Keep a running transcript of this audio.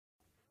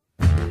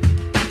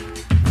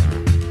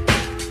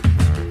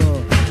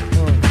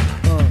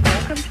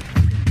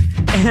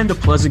And a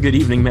pleasant good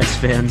evening, Mets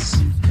fans,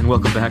 and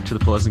welcome back to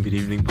the Pleasant Good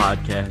Evening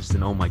podcast.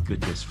 And oh my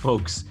goodness,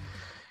 folks,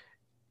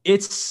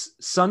 it's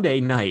Sunday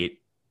night.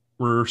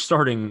 We're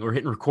hitting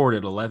record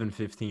at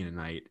 11:15 at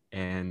night.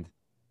 And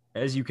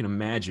as you can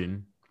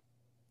imagine,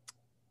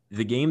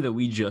 the game that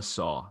we just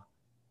saw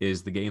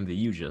is the game that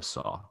you just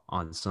saw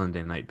on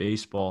Sunday Night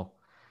Baseball.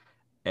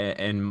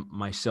 And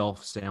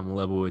myself, Sam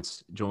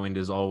Lebowitz, joined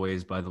as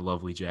always by the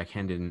lovely Jack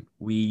Hendon.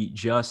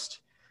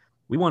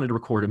 We wanted to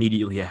record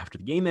immediately after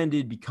the game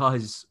ended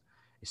because,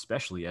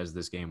 especially as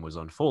this game was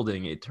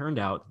unfolding, it turned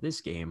out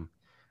this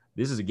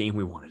is a game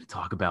we wanted to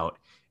talk about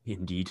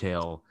in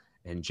detail.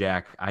 And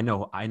Jack, I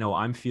know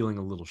I'm feeling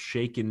a little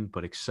shaken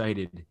but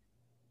excited.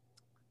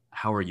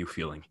 How are you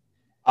feeling?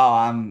 Oh,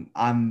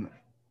 I'm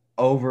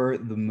over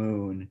the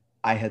moon.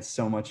 I had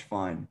so much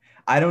fun.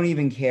 I don't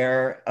even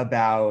care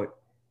about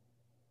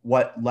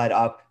what led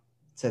up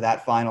to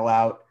that final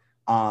out.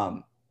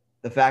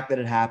 The fact that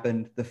it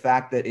happened, the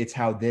fact that it's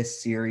how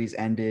this series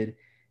ended,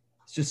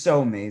 it's just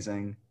so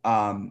amazing.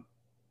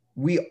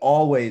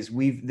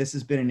 This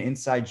has been an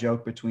inside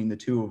joke between the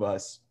two of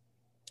us.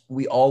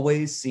 We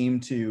always seem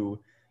to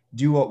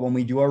when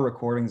we do our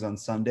recordings on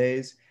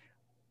Sundays,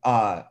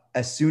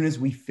 as soon as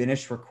we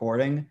finish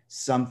recording,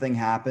 something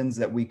happens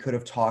that we could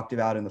have talked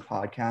about in the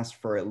podcast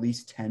for at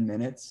least 10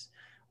 minutes.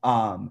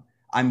 I'm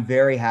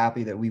very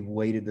happy that we've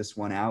waited this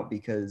one out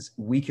because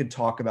we could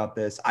talk about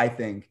this, I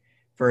think,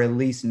 for at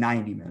least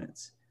 90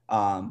 minutes.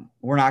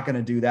 We're not going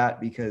to do that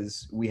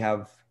because we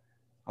have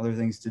other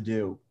things to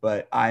do,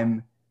 but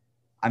I'm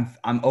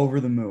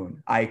over the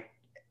moon.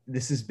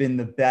 This has been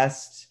the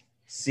best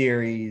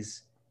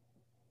series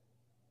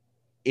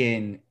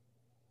in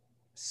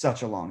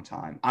such a long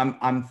time.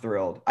 I'm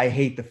thrilled. I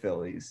hate the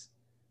Phillies.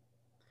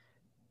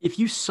 If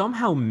you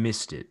somehow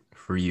missed it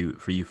for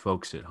you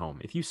folks at home,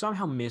 if you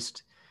somehow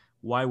missed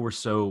why we're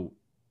so,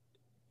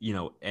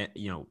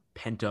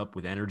 pent up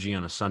with energy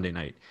on a Sunday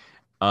night,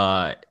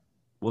 the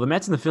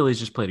Mets and the Phillies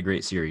just played a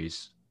great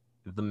series.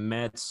 The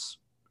Mets,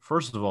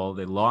 first of all,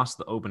 they lost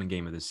the opening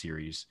game of this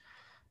series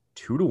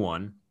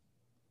 2-1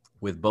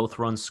 with both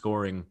runs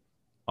scoring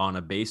on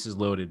a bases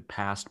loaded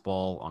passed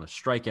ball on a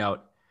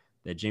strikeout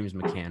that James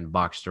McCann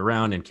boxed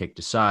around and kicked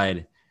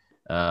aside.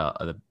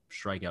 The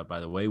strikeout, by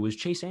the way, was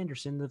Chase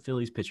Anderson, the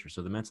Phillies pitcher.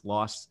 So the Mets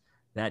lost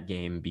that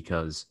game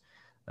because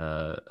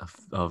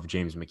of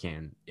James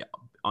McCann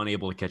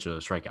unable to catch a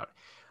strikeout.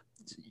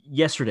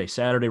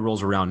 Saturday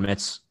rolls around.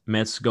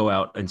 Mets go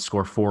out and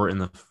score 4 in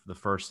the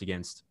first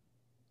against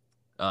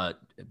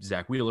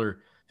Zach Wheeler.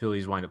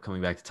 Phillies wind up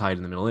coming back to tie it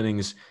in the middle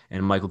innings,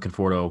 and Michael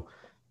Conforto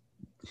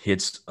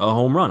hits a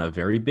home run, a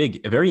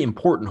very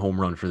important home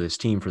run for this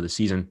team for the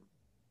season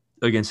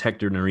against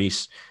Hector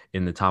Neris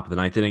in the top of the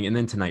ninth inning. And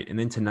then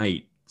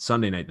tonight,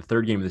 Sunday night, the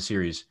third game of the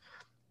series,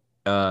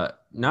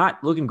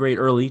 not looking great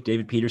early.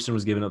 David Peterson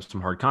was giving up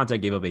some hard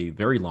contact, gave up a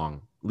very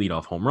long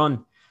leadoff home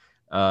run.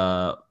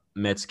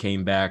 Mets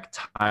came back,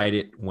 tied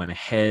it, went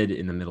ahead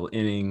in the middle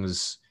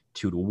innings,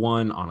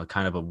 2-1 on a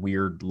kind of a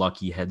weird,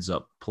 lucky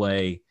heads-up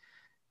play.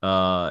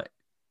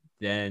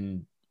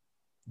 Then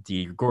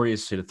Didi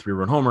Gregorius hit a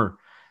 3-run homer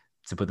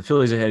to put the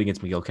Phillies ahead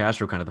against Miguel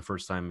Castro, kind of the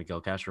first time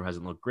Miguel Castro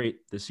hasn't looked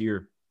great this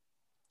year.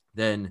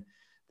 Then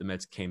the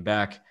Mets came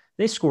back.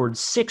 They scored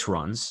 6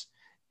 runs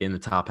in the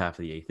top half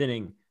of the 8th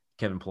inning.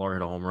 Kevin Pillar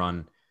hit a home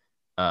run.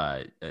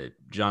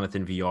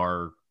 Jonathan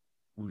Villar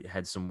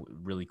had some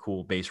really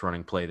cool base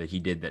running play that he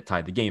did that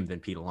tied the game. Then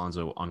Pete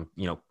Alonso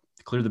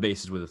cleared the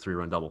bases with a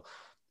 3-run double.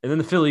 And then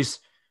the Phillies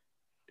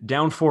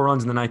down 4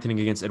 runs in the 9th inning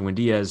against Edwin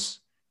Diaz.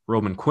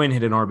 Roman Quinn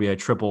hit an RBI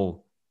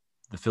triple.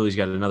 The Phillies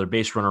got another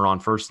base runner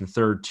on first and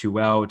third, 2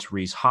 outs.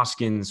 Rhys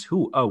Hoskins,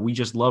 we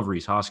just love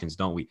Rhys Hoskins,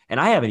 don't we? And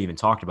I haven't even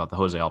talked about the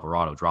Jose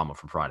Alvarado drama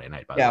from Friday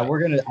night, by the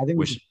way. I think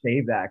we should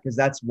save that because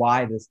that's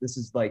why this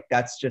is like,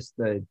 that's just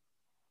the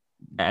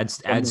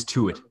adds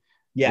to it.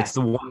 Yeah. It's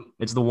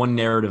the one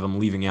narrative I'm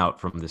leaving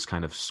out from this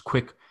kind of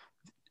quick,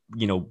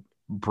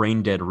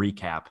 brain dead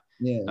recap.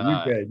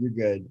 Yeah, you're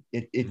good.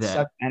 It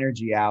sucked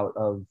energy out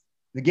of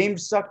the game,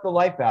 sucked the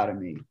life out of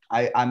me.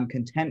 I'm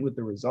content with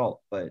the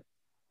result, but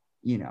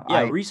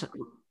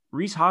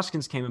Rhys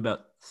Hoskins came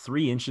about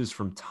 3 inches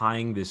from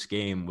tying this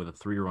game with a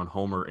 3-run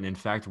homer, and in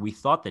fact, we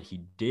thought that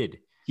he did.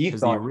 He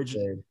thought he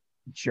did.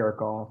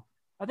 Jerk off.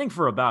 I think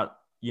for about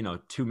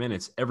 2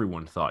 minutes,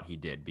 everyone thought he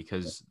did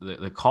because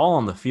the call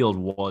on the field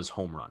was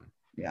home run.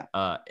 Yeah.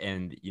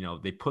 And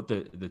they put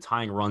the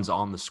tying runs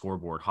on the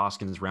scoreboard.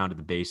 Hoskins rounded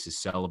the bases,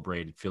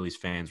 celebrated. Phillies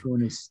fans were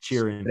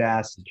cheering.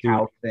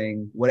 Cow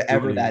thing,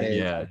 whatever that is.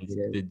 Yeah,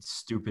 the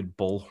stupid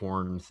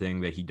bullhorn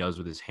thing that he does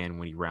with his hand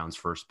when he rounds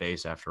first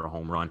base after a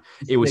home run.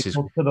 It was to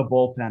the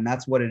bullpen.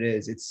 That's what it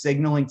is. It's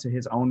signaling to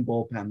his own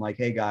bullpen, like,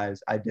 "Hey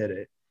guys, I did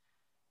it."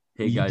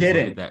 Hey guys, look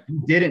at that.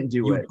 You didn't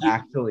do it.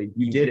 Actually,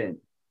 you didn't.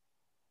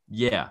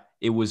 Yeah,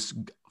 it was.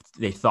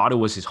 They thought it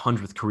was his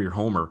 100th career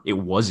homer. It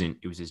wasn't.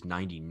 It was his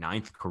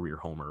 99th career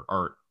homer.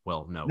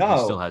 No,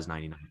 he still has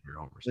 99 career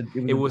homers.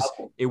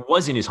 It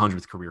wasn't his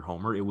 100th career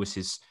homer. It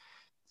was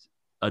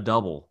a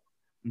double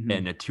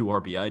and a 2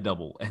 RBI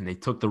double. And they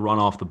took the run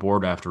off the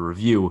board after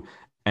review.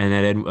 And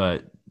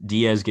then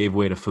Diaz gave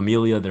way to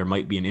Familia. There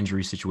might be an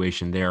injury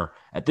situation there.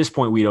 At this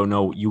point, we don't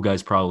know. You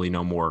guys probably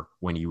know more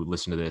when you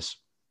listen to this.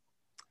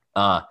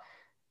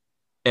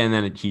 And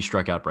then he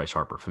struck out Bryce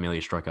Harper.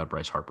 Familia struck out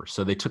Bryce Harper.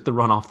 So they took the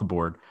run off the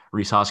board.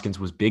 Rhys Hoskins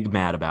was big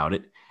mad about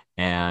it.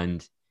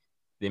 And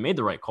they made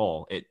the right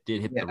call. It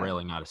did hit the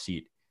railing, not a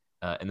seat.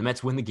 And the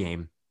Mets win the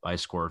game by a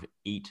score of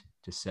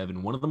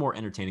 8-7. One of the more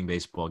entertaining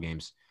baseball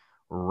games,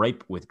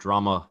 ripe with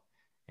drama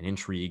and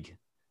intrigue.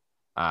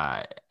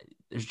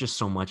 There's just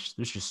so much.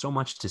 There's just so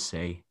much to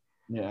say.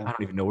 Yeah. I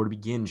don't even know where to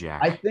begin,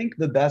 Jack. I think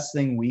the best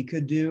thing we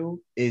could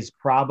do is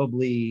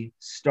probably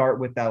start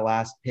with that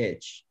last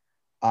pitch.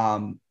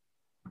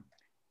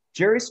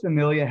 Jeurys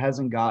Familia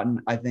hasn't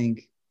gotten, I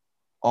think,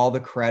 all the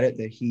credit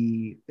that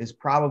he is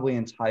probably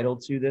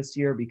entitled to this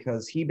year,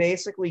 because he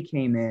basically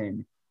came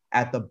in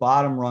at the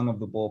bottom rung of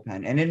the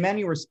bullpen. And in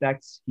many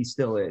respects, he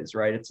still is,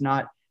 right?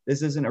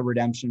 This isn't a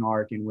redemption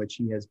arc in which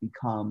he has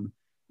become,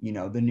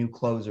 the new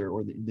closer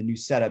or the new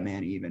setup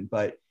man even,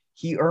 but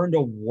he earned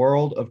a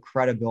world of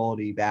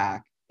credibility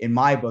back, in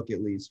my book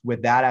at least,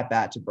 with that at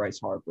bat to Bryce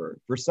Harper.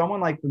 For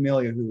someone like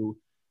Familia, who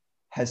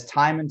has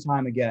time and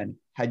time again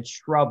had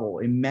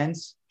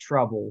immense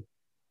trouble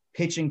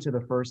pitching to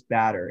the first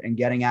batter and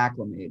getting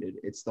acclimated.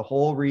 It's the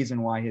whole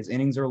reason why his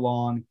innings are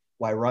long,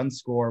 why runs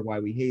score, why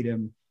we hate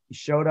him. He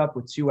showed up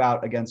with 2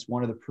 out against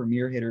one of the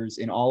premier hitters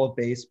in all of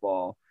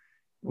baseball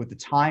with the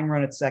tying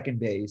run at second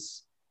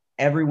base,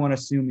 everyone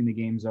assuming the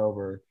game's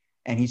over.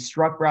 And he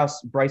struck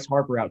Bryce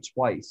Harper out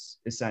twice,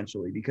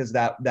 essentially, because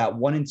that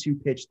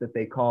 1-2 pitch that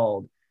they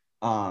called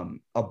a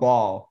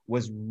ball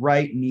was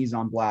right knees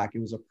on black.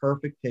 It was a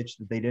perfect pitch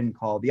that they didn't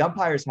call. The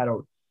umpires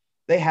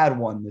had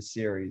won this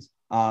series.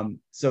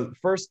 So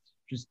first,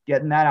 just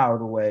getting that out of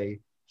the way,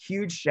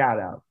 huge shout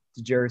out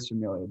to Jeurys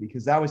Familia,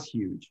 because that was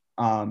huge.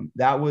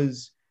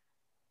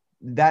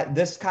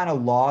 This kind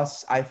of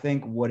loss, I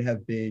think, would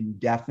have been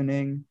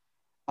deafening.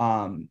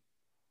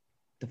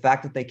 The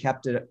fact that they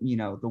kept it,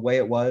 the way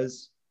it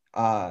was,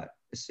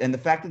 and the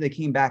fact that they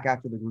came back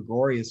after the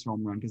Gregorius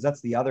home run, because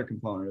that's the other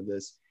component of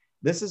this.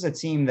 This is a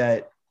team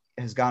that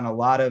has gotten a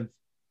lot of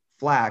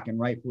flack, and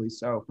rightfully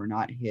so, for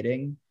not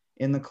hitting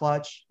in the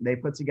clutch. They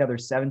put together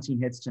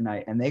 17 hits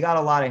tonight, and they got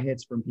a lot of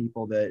hits from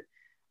people that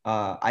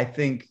I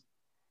think,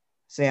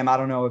 Sam, I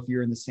don't know if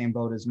you're in the same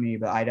boat as me,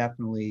 but I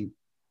definitely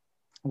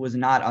was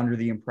not under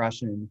the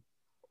impression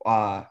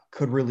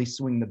could really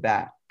swing the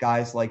bat.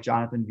 Guys like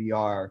Jonathan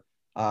Villar,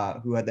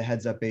 who had the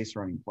heads-up base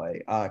running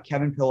play.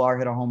 Kevin Pillar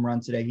hit a home run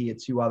today. He had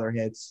 2 other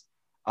hits.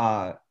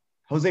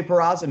 Jose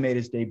Peraza made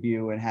his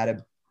debut and had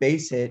a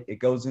base hit. It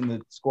goes in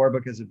the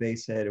scorebook as a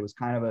base hit. It was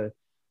kind of a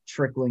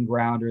trickling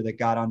grounder that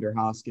got under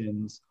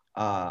Hoskins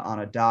on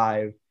a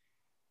dive.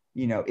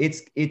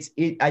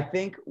 I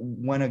think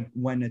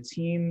when a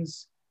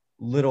team's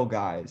little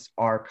guys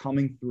are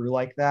coming through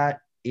like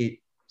that, it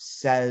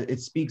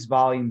speaks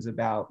volumes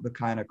about the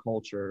kind of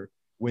culture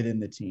within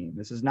the team.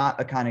 This is not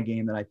a kind of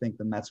game that I think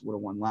the Mets would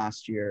have won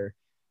last year.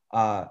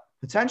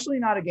 Potentially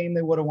not a game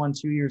they would have won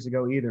 2 years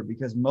ago either,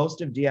 because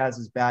most of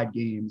Diaz's bad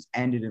games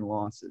ended in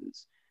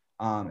losses.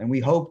 And we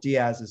hope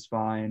Diaz is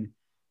fine.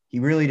 He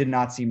really did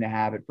not seem to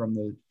have it from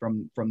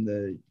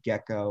the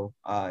get-go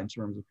in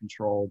terms of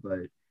control, but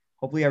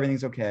hopefully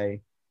everything's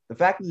okay. The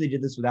fact that they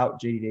did this without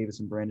J.D. Davis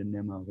and Brandon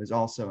Nimmo is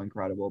also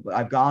incredible, but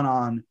I've gone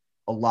on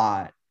a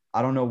lot.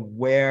 I don't know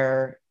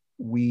where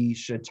we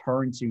should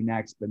turn to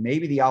next, but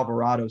maybe the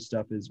Alvarado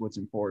stuff is what's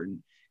important,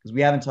 because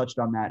we haven't touched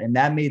on that. And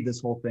that made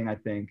this whole thing, I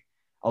think,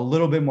 a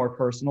little bit more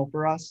personal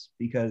for us,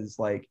 because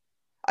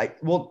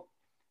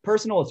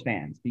personal as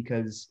fans,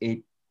 because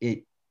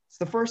it's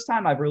the first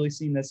time I've really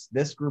seen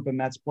this group of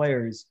Mets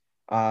players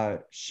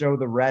show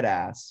the red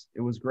ass.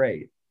 It was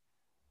great.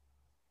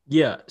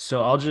 Yeah,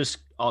 so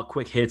I'll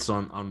quick hits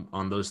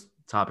on those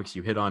topics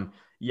you hit on.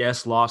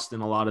 Yes, lost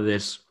in a lot of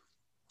this.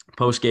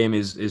 Post game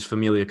is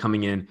Familia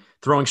coming in,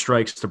 throwing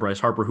strikes to Bryce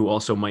Harper, who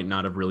also might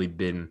not have really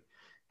been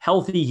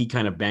healthy. He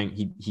kind of banged.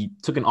 He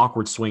took an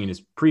awkward swing in his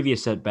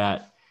previous at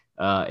bat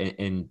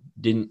and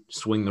didn't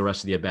swing the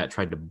rest of the at bat.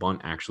 Tried to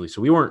bunt actually.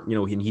 So we weren't,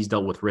 and he's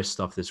dealt with wrist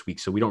stuff this week,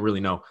 so we don't really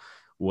know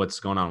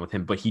what's going on with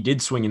him. But he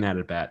did swing in that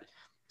at bat.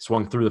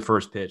 Swung through the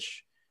first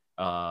pitch.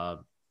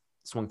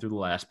 Swung through the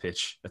last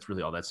pitch. That's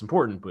really all that's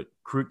important. But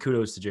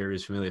kudos to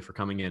Jeurys Familia for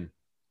coming in,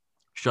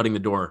 shutting the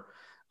door.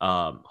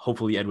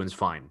 Hopefully Edwin's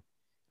fine.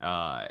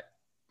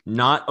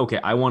 Not okay.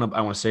 I want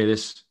to say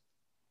this.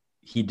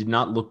 He did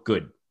not look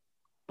good,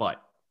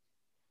 but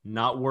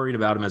not worried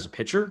about him as a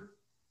pitcher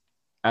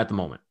at the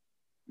moment.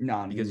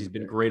 No, because he's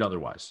been great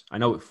otherwise. I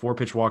know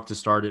 4-pitch walk to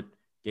start it,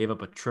 gave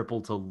up a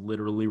triple to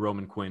literally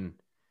Roman Quinn.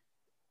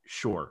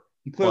 Sure.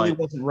 He clearly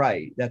wasn't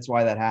right. That's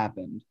why that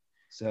happened.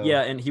 So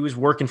yeah, and he was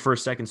working for a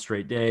second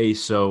straight day,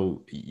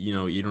 so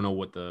you don't know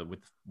what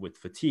with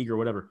fatigue or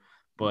whatever,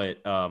 but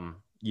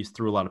he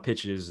threw a lot of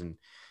pitches and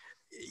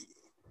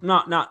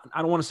not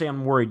I don't want to say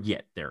I'm worried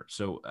yet there.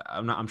 So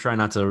I'm trying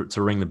not to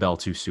ring the bell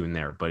too soon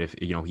there, but if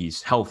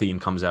he's healthy and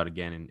comes out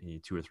again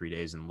in 2 or 3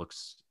 days and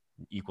looks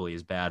equally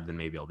as bad, then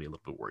maybe I'll be a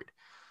little bit worried.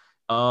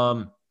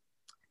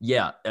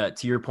 Yeah,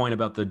 to your point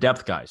about the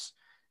depth guys,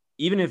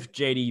 even if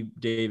JD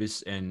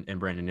Davis and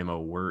Brandon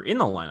Nimmo were in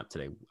the lineup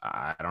today,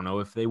 I don't know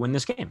if they win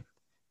this game,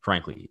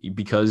 frankly,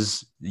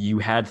 because you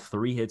had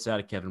 3 hits out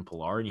of Kevin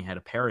Pillar and you had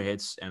a pair of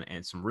hits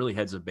and some really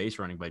heads of base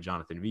running by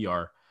Jonathan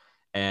Villar.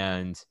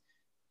 And,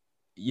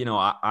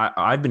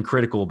 I've been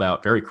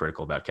very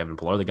critical about Kevin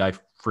Pillar. The guy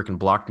freaking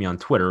blocked me on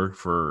Twitter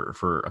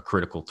for a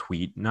critical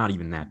tweet. Not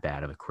even that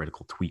bad of a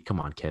critical tweet. Come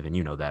on, Kevin,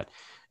 you know that.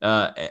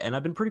 And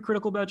I've been pretty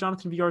critical about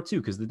Jonathan Villar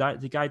too, because the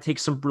guy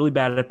takes some really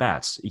bad at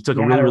bats. He took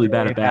He a had really, a really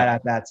really bad bad at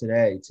at bat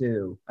today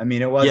too. I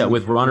mean, it yeah, wasn't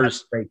with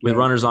runners a great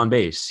game. on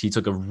base. He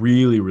took a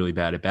really, really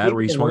bad at bat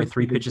where he The swung at worst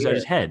 3 of the pitches at year.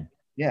 his head.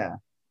 Yeah.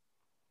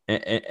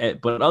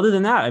 But other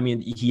than that, I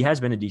mean, he has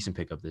been a decent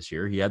pickup this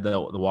year. He had the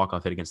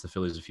walk-off hit against the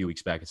Phillies a few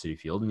weeks back at Citi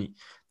Field, and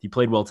he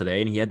played well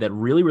today. And he had that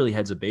really, really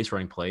heads of base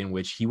running play in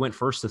which he went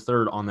first to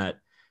third on that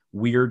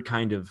weird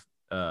kind of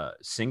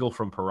single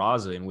from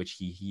Peraza in which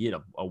he hit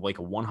a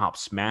one-hop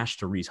smash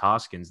to Rhys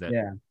Hoskins that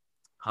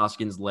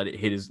Hoskins let it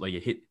hit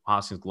it hit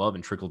Hoskins' glove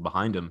and trickled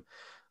behind him.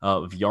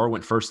 Villar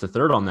went first to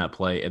third on that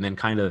play, and then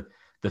kind of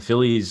the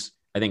Phillies.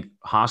 I think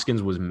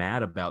Hoskins was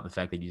mad about the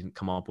fact that he didn't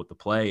come up with the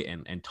play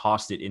and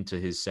tossed it into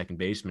his second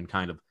baseman,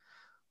 kind of,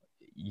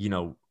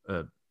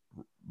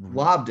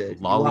 Lobbed it.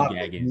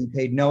 lollygagging. He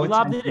paid no He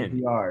lobbed attention it to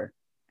in. VR.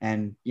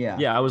 And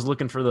Yeah, I was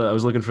looking for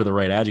the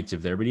right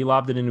adjective there, but he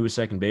lobbed it into his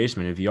second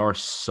baseman. And VR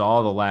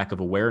saw the lack of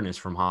awareness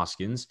from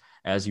Hoskins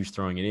as he was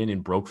throwing it in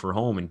and broke for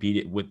home and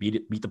beat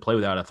the play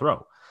without a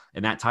throw,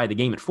 and that tied the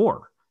game at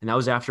 4. And that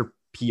was after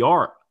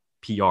Pillar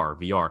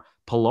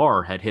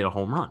had hit a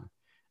home run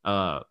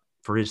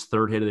for his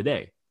 3rd hit of the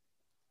day.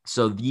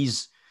 So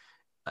these,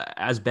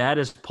 as bad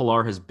as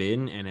Pillar has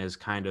been and as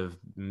kind of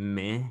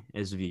meh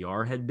as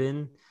VR had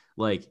been,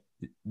 like,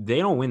 they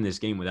don't win this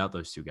game without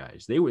those 2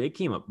 guys. They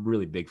came up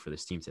really big for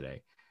this team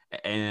today.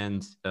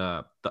 And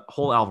the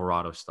whole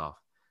Alvarado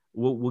stuff,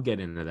 we'll get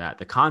into that.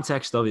 The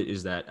context of it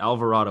is that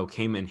Alvarado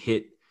came and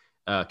hit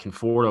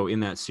Conforto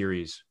in that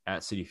series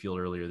at Citi Field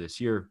earlier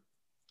this year.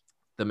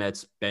 The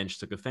Mets bench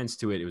took offense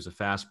to it. It was a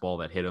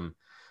fastball that hit him.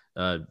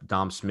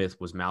 Dom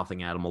Smith was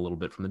mouthing at him a little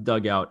bit from the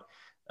dugout.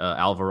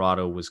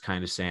 Alvarado was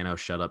kind of saying, "Oh,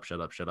 shut up,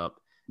 shut up, shut up."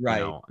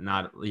 right.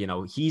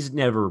 He's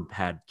never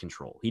had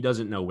control. He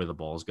doesn't know where the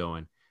ball's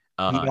going.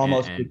 He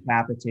almost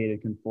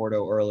decapitated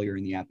Conforto earlier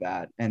in the at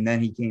bat, and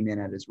then he came in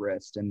at his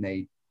wrist, and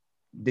they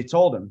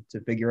told him to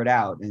figure it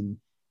out. And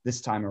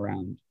this time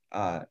around,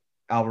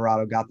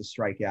 Alvarado got the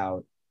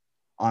strikeout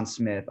on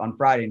Smith on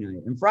Friday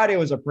night, and Friday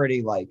was a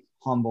pretty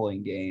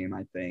humbling game.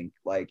 I think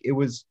it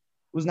was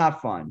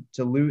not fun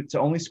to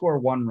only score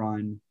 1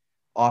 run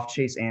off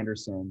Chase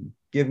Anderson,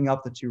 giving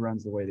up the 2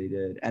 runs the way they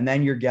did, and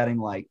then you're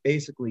getting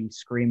basically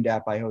screamed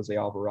at by Jose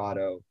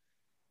Alvarado.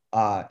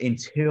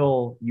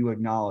 Until you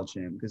acknowledge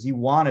him, because he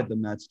wanted the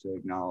Mets to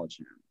acknowledge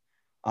him.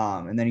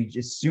 And then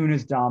as soon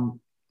as Dom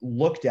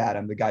looked at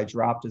him, the guy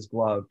dropped his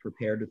glove,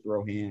 prepared to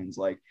throw hands.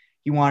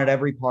 He wanted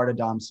every part of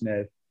Dom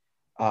Smith.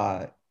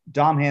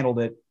 Dom handled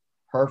it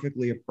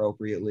perfectly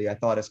appropriately. I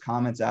thought his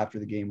comments after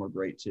the game were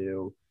great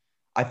too.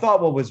 I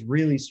thought what was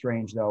really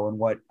strange though, and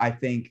what I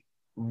think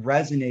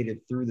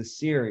resonated through the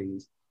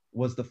series,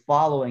 was the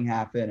following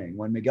half inning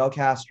when Miguel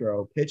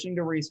Castro, pitching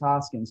to Rhys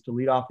Hoskins to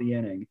lead off the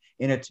inning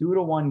in a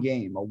 2-1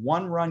 game, a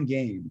 1-run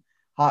game.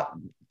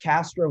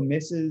 Castro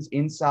misses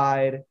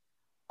inside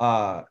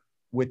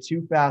with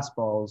 2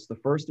 fastballs, the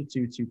first a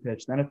 2-2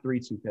 pitch, then a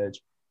 3-2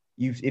 pitch.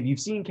 If you've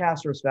seen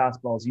Castro's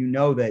fastballs, you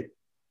know that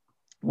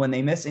when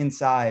they miss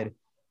inside,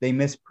 they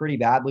miss pretty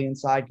badly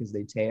inside because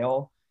they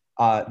tail.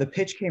 The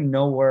pitch came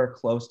nowhere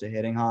close to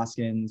hitting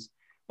Hoskins.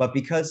 But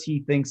because he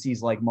thinks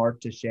he's Mark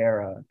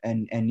Teixeira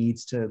and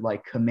needs to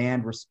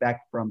command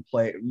respect from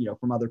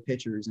from other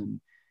pitchers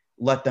and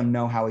let them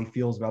know how he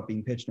feels about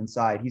being pitched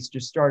inside, he's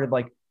just started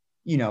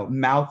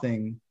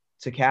mouthing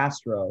to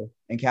Castro,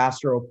 and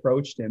Castro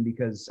approached him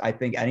because I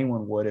think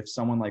anyone would if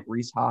someone like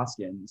Rhys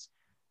Hoskins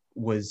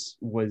was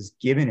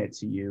giving it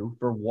to you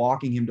for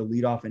walking him to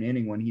lead off an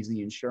inning when he's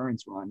the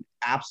insurance run.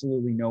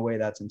 Absolutely no way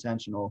that's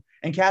intentional.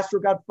 And Castro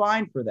got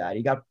fined for that.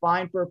 He got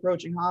fined for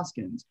approaching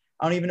Hoskins.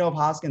 I don't even know if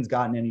Hoskins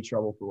got in any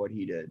trouble for what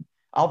he did.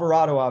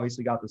 Alvarado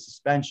obviously got the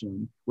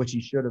suspension, which he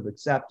should have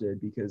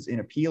accepted because in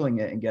appealing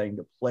it and getting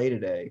to play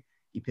today,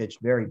 he pitched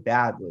very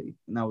badly,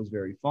 and that was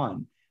very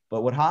fun.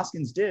 But what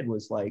Hoskins did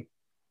was that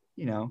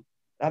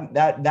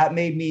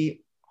made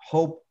me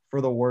hope for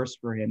the worst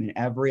for him in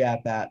every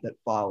at-bat that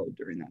followed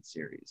during that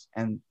series.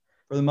 And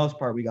for the most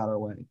part, we got our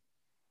way.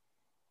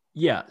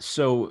 Yeah,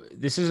 so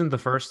this isn't the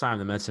first time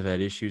the Mets have had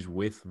issues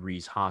with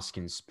Rhys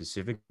Hoskins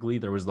specifically.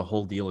 There was the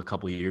whole deal a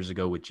couple of years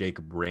ago with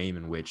Jacob Rhame,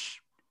 in which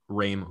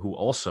Rhame, who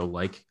also,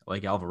 like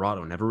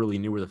Alvarado, never really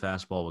knew where the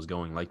fastball was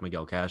going, like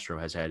Miguel Castro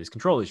has had his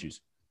control issues,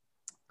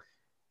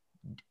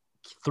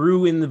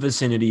 threw in the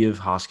vicinity of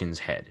Hoskins'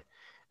 head.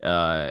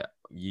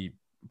 You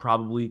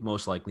probably,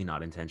 most likely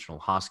not intentional.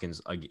 Hoskins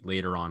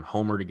later on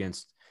homered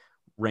against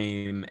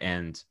Rhame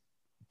and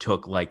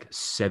took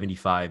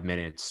 75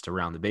 minutes to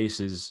round the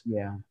bases.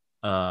 Yeah.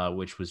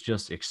 Which was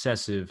just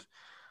excessive.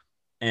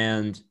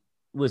 And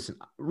listen,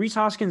 Rhys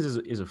Hoskins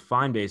is a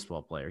fine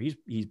baseball player.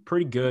 He's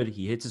pretty good.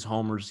 He hits his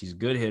homers. He's a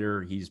good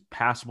hitter. He's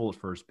passable at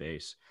first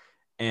base.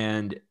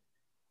 And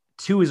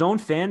to his own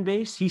fan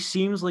base, he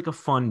seems like a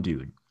fun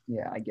dude.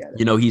 Yeah, I get it.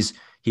 You know, he's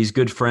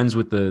good friends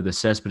with the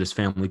Cespedes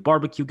family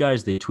barbecue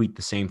guys. They tweet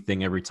the same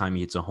thing every time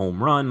he hits a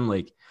home run.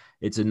 Like,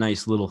 it's a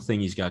nice little thing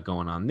he's got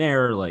going on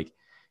there. Like,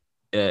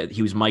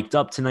 he was mic'd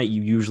up tonight.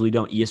 You usually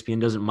don't.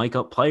 ESPN doesn't mic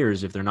up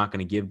players if they're not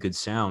going to give good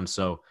sound.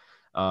 So,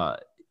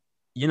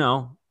 you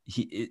know,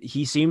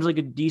 he seems like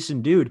a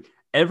decent dude.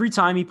 Every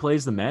time he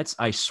plays the Mets,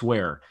 I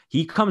swear,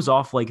 he comes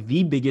off like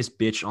the biggest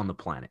bitch on the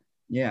planet.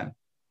 Yeah.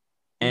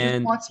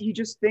 And he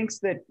just thinks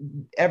that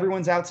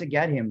everyone's out to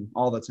get him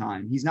all the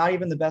time. He's not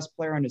even the best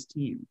player on his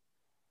team.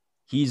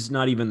 He's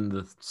not even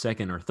the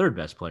second or third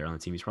best player on the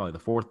team. He's probably the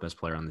fourth best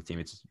player on the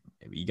team.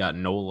 You got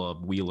Nola,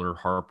 Wheeler,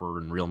 Harper,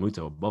 and Real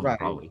Muto above him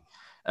probably.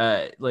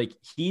 Like,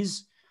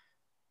 he's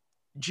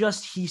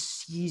just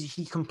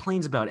he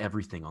complains about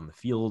everything on the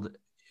field.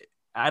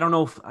 I don't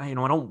know if I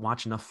don't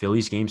watch enough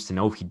Phillies games to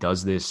know if he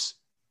does this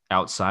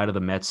outside of the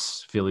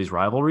Mets Phillies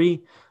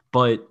rivalry,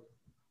 but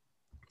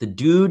the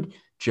dude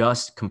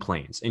just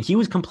complains. And he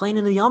was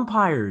complaining to the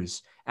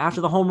umpires after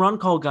the home run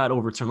call got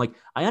overturned. Like,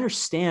 I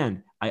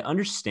understand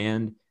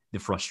the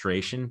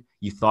frustration.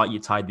 You thought you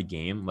tied the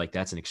game. Like,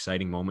 that's an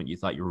exciting moment. You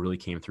thought you really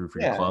came through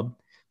for your club.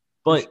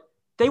 But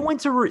they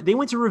went to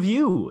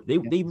review.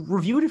 They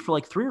reviewed it for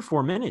like 3 or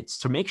 4 minutes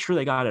to make sure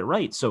they got it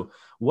right. So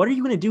what are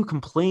you going to do?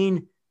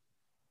 Complain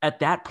at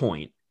that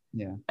point?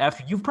 Yeah.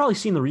 After you've probably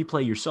seen the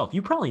replay yourself,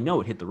 you probably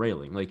know it hit the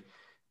railing. Like,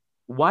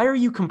 why are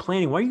you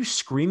complaining? Why are you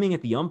screaming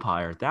at the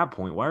umpire at that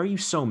point? Why are you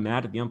so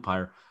mad at the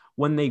umpire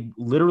when they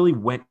literally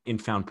went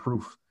and found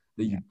proof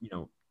that you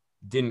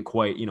didn't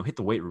quite, hit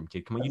the weight room,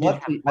 kid? Come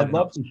on, I'd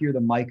love to hear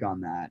the mic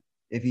on that.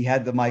 If he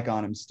had the mic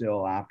on him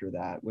still after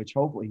that, which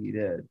hopefully he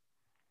did.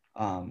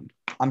 I'm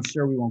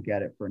sure we won't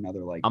get it for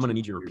another I'm gonna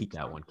need you to repeat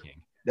that one,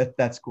 King.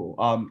 That's cool.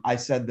 I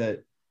said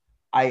that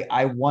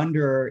I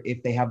wonder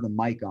if they have the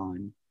mic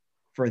on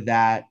for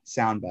that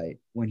soundbite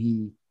when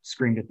he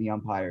screamed at the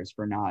umpires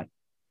for not,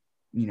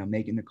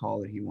 making the call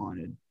that he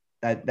wanted.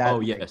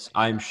 Yes,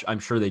 I'm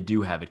sure they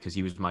do have it because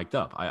he was mic'd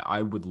up.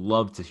 I would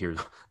love to hear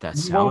that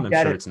you sound. I'm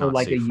sure it's not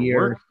like a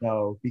year or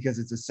so because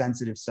it's a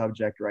sensitive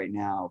subject right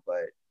now.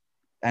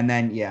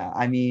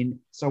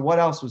 So what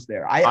else was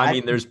there? I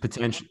mean, there's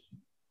potential.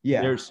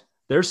 Yeah,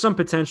 there's some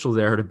potential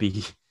there to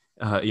be,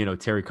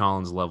 Terry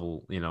Collins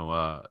level.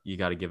 You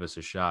got to give us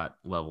a shot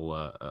level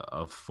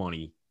of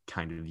funny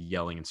kind of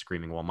yelling and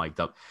screaming while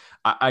mic'd up.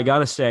 I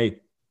gotta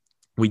say,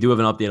 we do have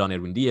an update on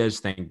Edwin Diaz.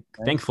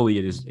 Thankfully,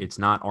 it's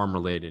not arm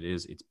related.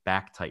 It's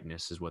back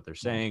tightness is what they're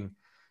saying.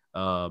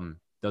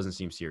 Doesn't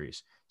seem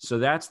serious. So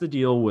that's the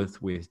deal with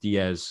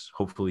Diaz.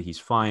 Hopefully he's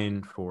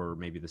fine for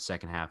maybe the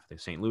second half of the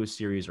St. Louis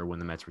series or when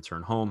the Mets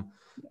return home.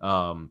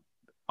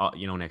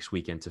 Next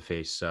weekend to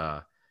face.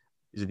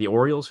 Is it the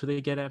Orioles who they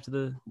get after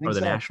the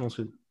Nationals?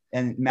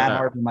 And Matt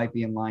Harvey might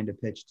be in line to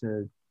pitch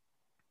to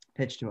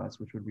us,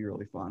 which would be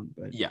really fun.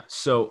 But yeah,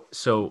 so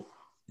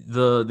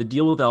the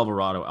deal with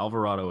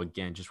Alvarado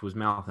again just was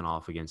mouthing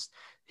off against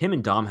him,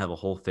 and Dom have a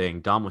whole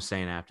thing. Dom was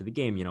saying after the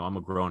game, I'm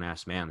a grown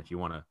ass man. If you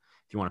want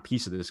a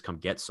piece of this, come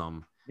get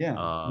some.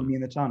 Yeah, meet me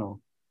in the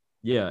tunnel.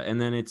 Yeah, and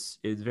then it's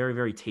very,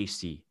 very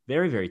tasty,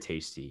 very, very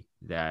tasty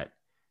that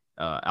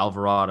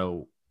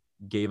Alvarado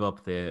gave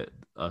up a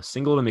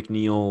single to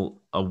McNeil,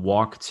 a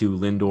walk to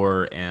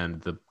Lindor, and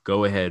the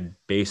go-ahead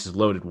bases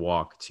loaded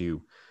walk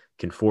to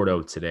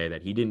Conforto today.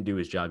 That he didn't do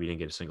his job. He didn't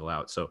get a single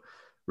out. So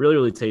really,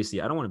 really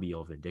tasty. I don't want to be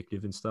over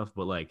addictive and stuff,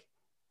 but like,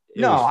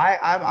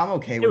 I'm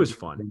okay with it. It was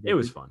fun. It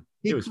was fun.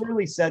 He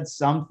clearly said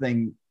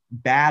something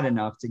bad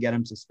enough to get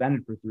him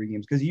suspended for 3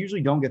 games because you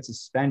usually don't get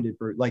suspended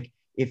for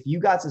if you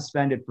got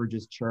suspended for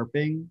just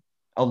chirping,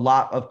 a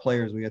lot of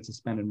players would get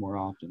suspended more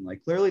often.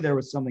 Like clearly there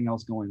was something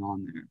else going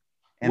on there.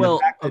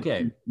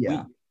 And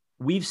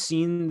we've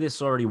seen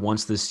this already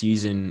once this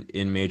season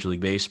in Major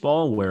League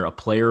Baseball where a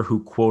player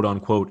who quote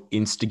unquote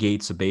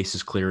instigates a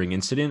bases clearing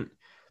incident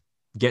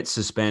gets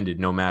suspended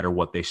no matter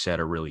what they said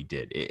or really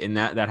did. And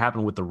that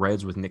happened with the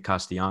Reds with Nick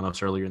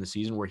Castellanos earlier in the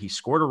season where he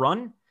scored a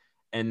run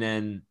and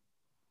then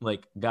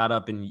got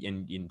up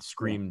and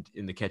screamed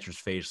in the catcher's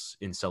face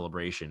in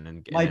celebration.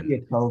 And might be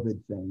a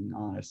COVID thing,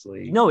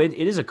 honestly. No, it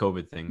is a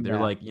COVID thing. They're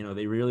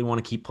they really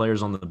want to keep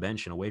players on the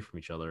bench and away from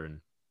each other. And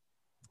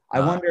I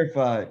wonder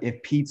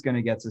if Pete's going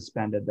to get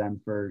suspended then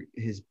for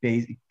his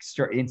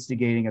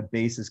instigating a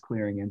bases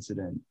clearing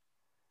incident.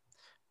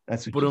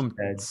 That's what you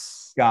said.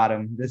 Got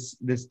him.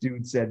 This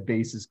dude said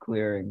bases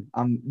clearing.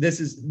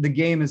 The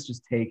game has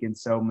just taken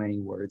so many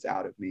words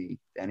out of me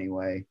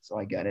anyway, so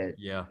I get it.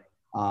 Yeah.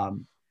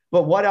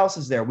 But what else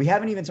is there? We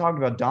haven't even talked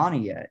about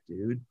Donnie yet,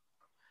 dude.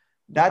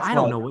 I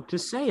don't know what to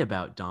say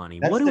about Donnie.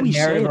 What do we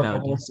say about the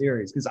whole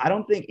series? Because I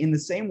don't think in the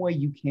same way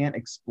you can't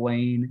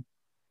explain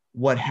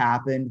what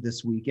happened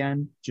this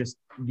weekend, just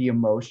the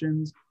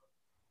emotions.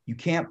 You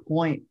can't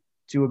point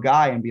to a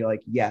guy and be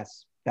like,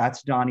 yes,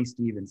 that's Donnie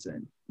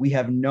Stevenson. We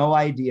have no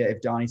idea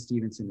if Donnie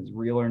Stevenson is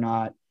real or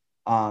not.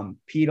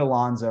 Pete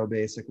Alonso,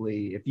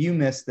 basically, if you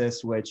missed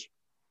this, which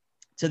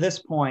to this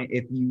point,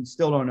 if you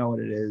still don't know what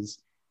it is,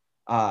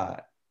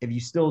 if you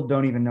still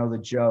don't even know the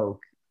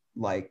joke,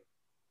 like,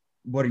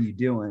 what are you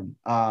doing?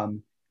 Of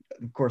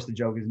course, the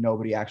joke is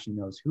nobody actually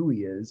knows who he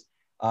is.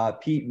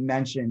 Pete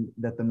mentioned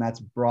that the Mets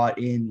brought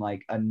in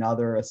like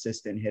another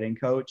assistant hitting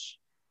coach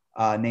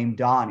named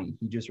Donnie.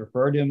 He just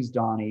referred to him as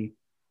Donnie.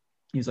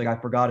 He's like, I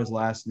forgot his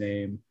last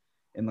name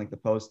in like the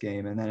post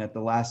game. And then at the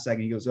last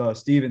second, he goes, oh,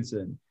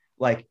 Stevenson.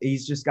 Like,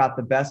 he's just got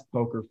the best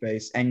poker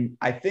face. And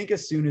I think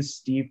as soon as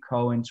Steve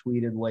Cohen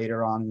tweeted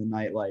later on in the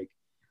night, like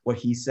what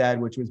he said,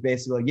 which was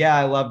basically like, yeah,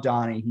 I love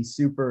Donnie.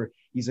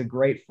 He's a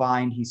great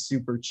find. He's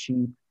super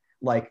cheap.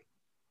 Like,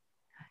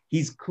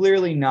 he's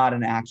clearly not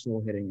an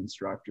actual hitting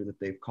instructor that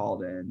they've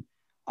called in.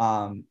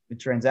 The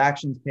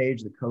transactions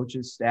page, the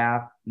coaches,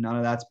 staff, none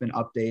of that's been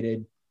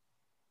updated.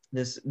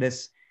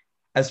 This,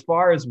 as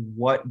far as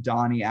what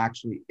Donnie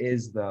actually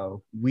is,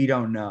 though, we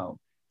don't know.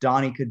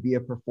 Donnie could be a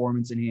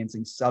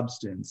performance-enhancing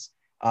substance.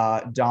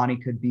 Donnie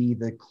could be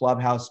the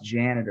clubhouse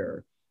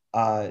janitor.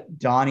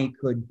 Donnie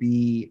could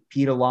be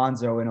Pete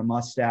Alonso in a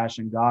mustache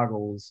and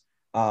goggles,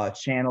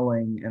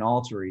 channeling an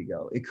alter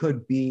ego. It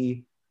could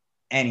be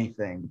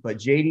anything, but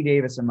JD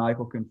Davis and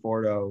Michael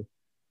Conforto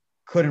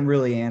couldn't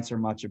really answer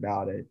much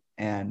about it.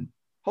 And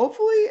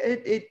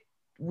hopefully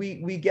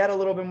we get a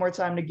little bit more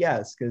time to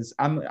guess, because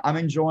I'm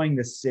enjoying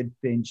the Sid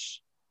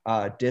Finch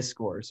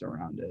discourse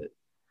around it.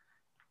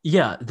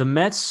 Yeah, the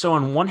Mets. So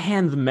on one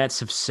hand, the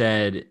Mets have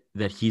said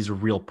that he's a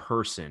real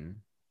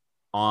person.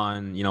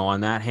 On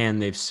that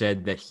hand, they've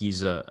said that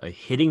he's a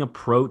hitting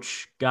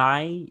approach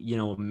guy,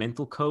 a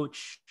mental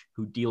coach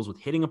who deals with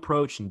hitting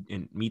approach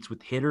and meets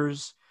with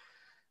hitters.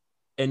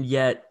 And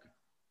yet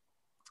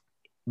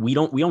we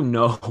don't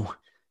know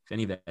if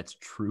any of that's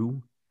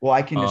true. Well,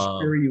 I can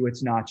assure you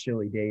it's not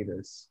Chili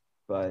Davis,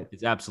 but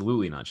it's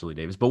absolutely not Chili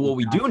Davis. But what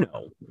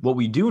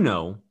we do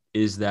know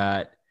is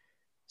that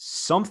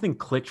something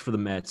clicked for the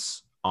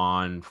Mets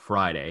on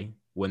Friday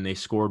when they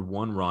scored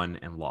one run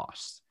and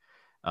lost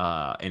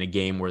in a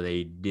game where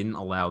they didn't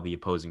allow the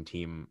opposing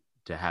team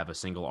to have a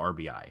single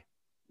RBI.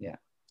 Yeah.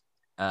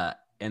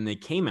 And they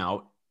came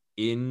out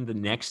in the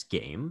next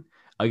game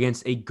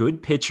against a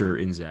good pitcher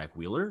in Zach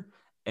Wheeler,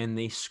 and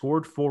they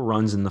scored 4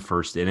 runs in the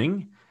first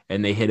inning,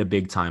 and they hit a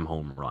big-time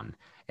home run.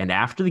 And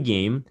after the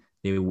game,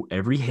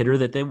 every hitter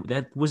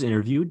that was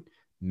interviewed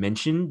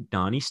mentioned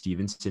Donnie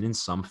Stevenson in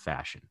some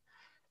fashion.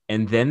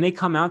 And then they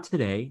come out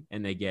today,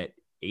 and they get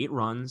 8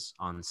 runs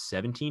on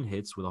 17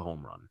 hits with a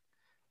home run.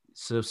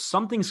 So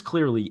something's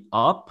clearly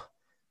up.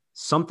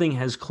 Something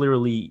has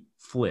clearly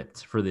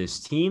flipped for this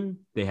team.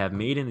 They have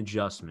made an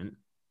adjustment.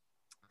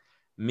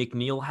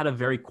 McNeil had a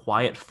very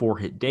quiet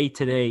 4-hit day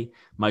today.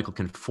 Michael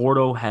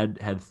Conforto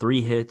had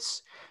 3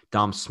 hits.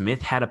 Dom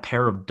Smith had a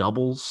pair of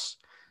doubles.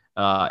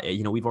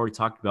 We've already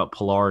talked about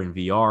Pilar and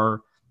VR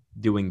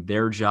doing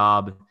their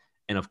job.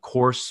 And, of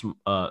course,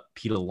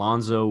 Pete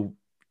Alonso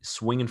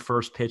swinging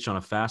first pitch on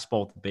a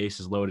fastball with the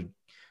bases loaded,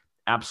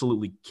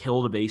 absolutely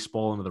killed a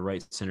baseball into the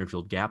right center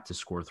field gap to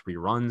score 3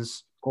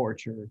 runs.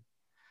 Torture.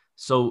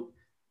 So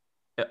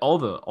all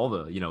the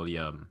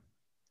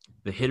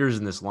hitters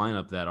in this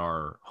lineup that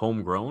are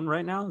homegrown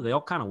right now, they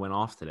all kind of went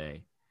off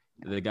today.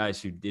 The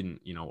guys who didn't,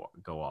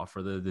 go off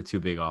are the 2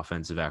 big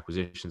offensive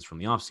acquisitions from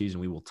the offseason.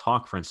 We will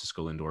talk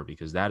Francisco Lindor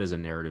because that is a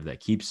narrative that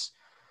keeps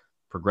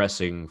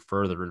progressing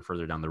further and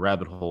further down the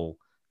rabbit hole.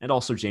 And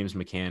also James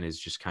McCann is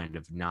just kind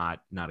of not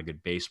a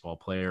good baseball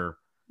player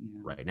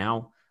right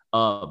now.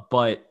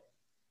 But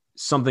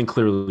something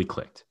clearly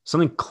clicked.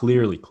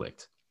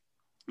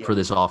 For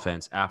this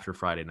offense after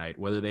Friday night,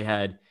 whether they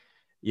had,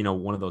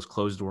 one of those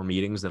closed door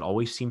meetings that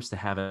always seems to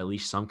have at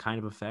least some kind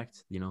of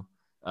effect,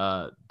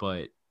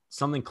 but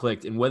something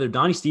clicked. And whether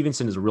Donnie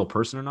Stevenson is a real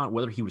person or not,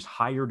 whether he was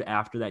hired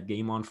after that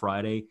game on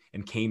Friday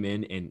and came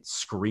in and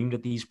screamed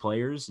at these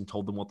players and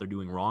told them what they're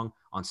doing wrong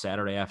on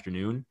Saturday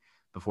afternoon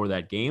before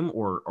that game,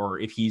 or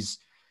if he's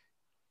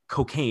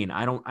cocaine,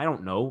 I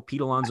don't know.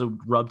 Pete Alonso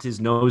rubbed his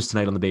nose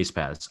tonight on the base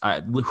paths.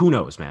 Who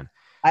knows, man?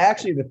 I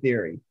actually have a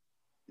theory,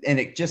 and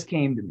it just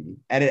came to me,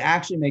 and it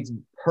actually makes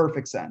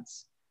perfect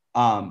sense.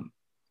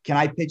 Can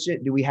I pitch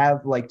it? Do we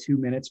have like 2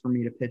 minutes for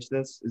me to pitch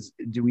this?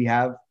 Do we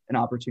have an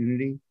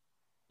opportunity?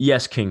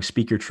 Yes, King,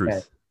 speak your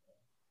truth.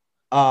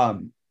 Okay.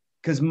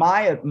 Because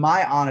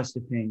my honest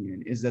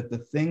opinion is that the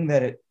thing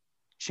that it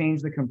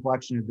changed the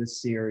complexion of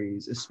this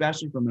series,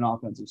 especially from an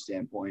offensive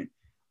standpoint,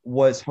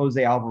 was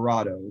Jose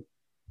Alvarado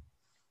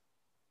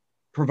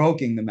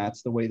provoking the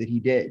Mets the way that he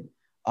did,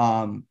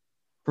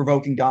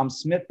 provoking Dom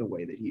Smith the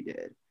way that he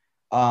did.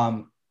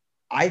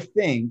 I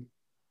think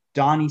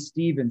Donnie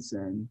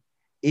Stevenson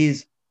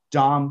is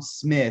Dom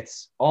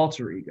Smith's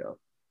alter ego.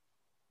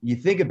 You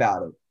think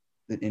about it,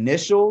 the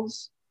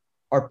initials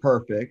are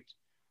perfect.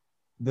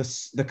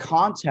 The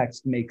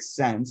context makes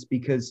sense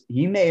because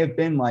he may have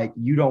been like,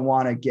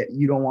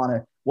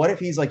 what if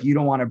he's like, you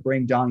don't want to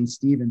bring Donnie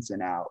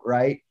Stevenson out,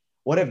 right?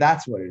 What if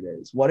that's what it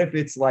is? What if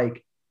it's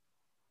like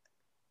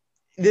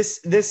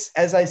this,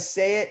 as I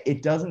say it,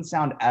 it doesn't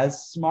sound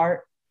as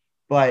smart,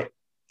 but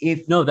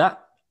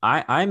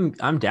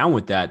I'm down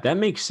with that. That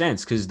makes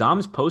sense because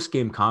Dom's post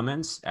game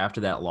comments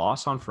after that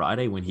loss on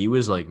Friday, when he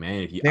was like,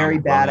 "Man, I'm Very a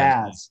grown ass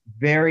man." badass.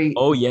 Very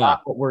Oh yeah,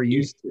 not what we're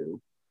used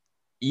to.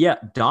 yeah.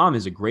 Dom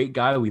is a great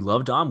guy. We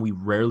love Dom. We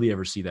rarely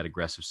ever see that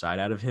aggressive side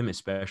out of him,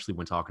 especially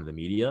when talking to the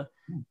media.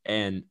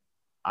 And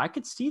I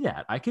could see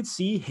that. I could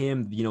see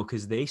him,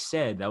 because they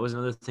said that was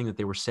another thing that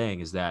they were saying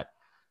is that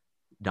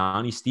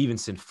Donnie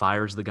Stevenson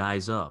fires the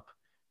guys up.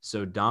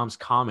 So Dom's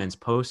comments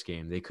post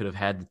game, they could have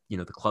had,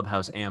 the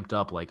clubhouse amped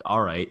up like,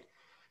 all right,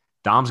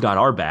 Dom's got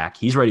our back.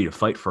 He's ready to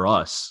fight for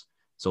us.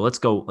 So let's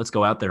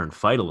go out there and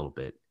fight a little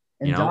bit.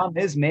 And Dom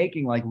is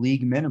making like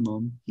league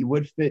minimum. He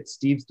would fit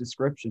Steve's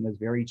description as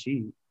very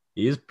cheap.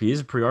 He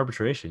is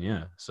pre-arbitration,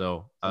 yeah.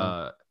 So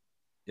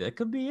that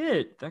could be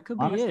it. That could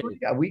be honestly, it.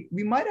 Yeah, we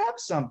might have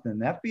something.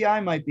 The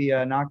FBI might be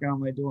knocking on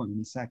my door in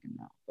a second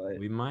now. But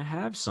we might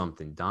have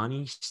something.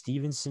 Donnie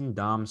Stevenson,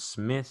 Dom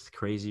Smith.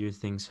 Crazier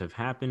things have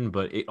happened,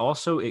 but it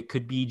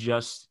could be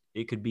just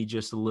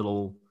a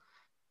little.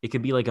 It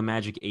could be like a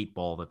magic 8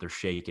 ball that they're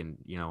shaking.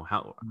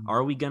 How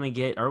are we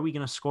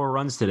gonna score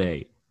runs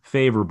today?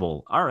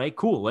 Favorable. All right,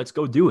 cool. Let's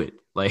go do it.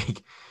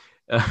 Like,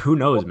 who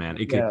knows, man?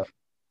 It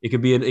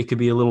could be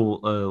a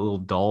little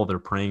doll they're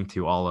praying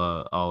to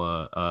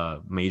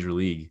all Major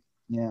League.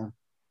 Yeah,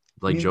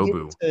 like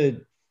Jobu. To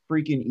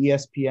freaking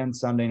ESPN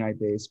Sunday Night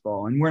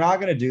Baseball, and we're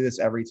not gonna do this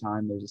every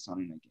time there's a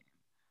Sunday night game,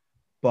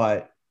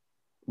 but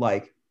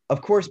like,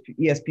 of course,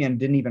 ESPN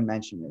didn't even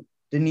mention it.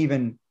 Didn't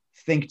even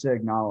think to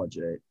acknowledge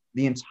it.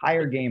 The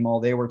entire game, all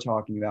they were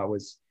talking about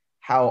was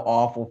how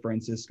awful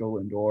Francisco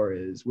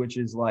Lindor is, which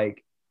is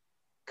like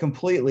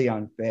completely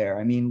unfair.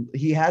 I mean,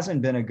 he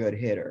hasn't been a good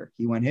hitter.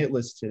 He went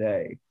hitless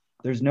today.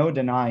 There's no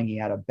denying he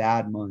had a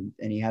bad month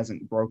and he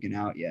hasn't broken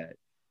out yet.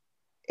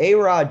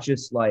 A-Rod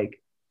just like,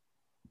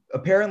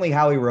 apparently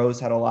Howie Rose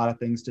had a lot of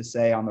things to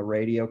say on the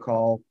radio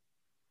call,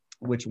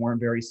 which weren't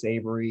very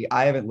savory.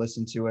 I haven't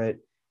listened to it.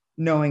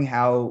 Knowing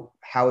how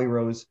Howie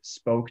Rose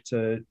spoke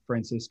to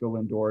Francisco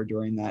Lindor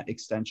during that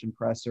extension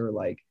presser,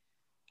 like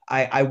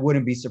I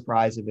wouldn't be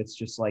surprised if it's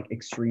just like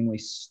extremely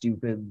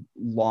stupid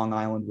Long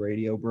Island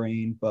radio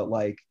brain, but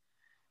like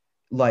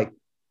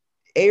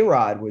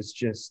A-Rod was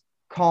just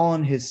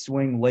calling his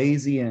swing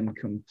lazy and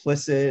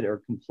complicit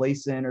or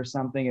complacent or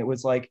something. It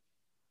was like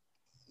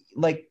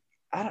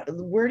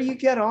where do you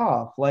get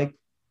off? Like,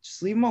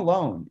 just leave him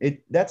alone.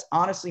 That's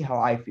honestly how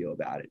I feel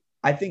about it.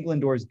 I think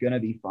Lindor's gonna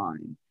be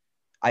fine.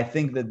 I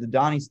think that the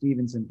Donnie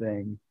Stevenson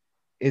thing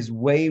is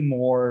way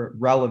more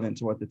relevant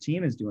to what the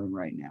team is doing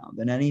right now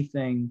than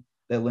anything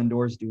that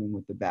Lindor's doing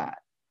with the bat.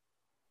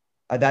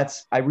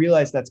 I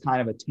realize that's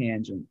kind of a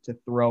tangent to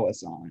throw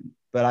us on,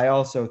 but I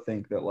also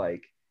think that,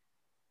 like,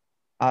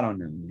 I don't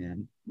know,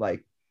 man.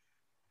 Like,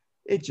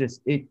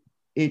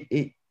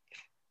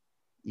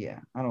 yeah,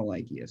 I don't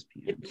like ESPN.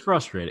 It's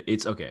frustrating.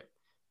 It's okay.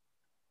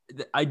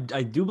 I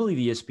do believe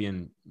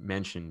ESPN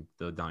mentioned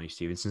the Donnie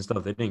Stevenson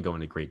stuff. They didn't go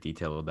into great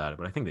detail about it,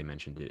 but I think they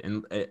mentioned it.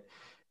 And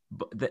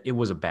it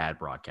was a bad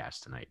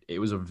broadcast tonight. It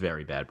was a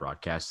very bad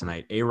broadcast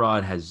tonight.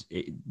 A-Rod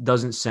it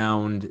doesn't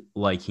sound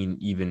like he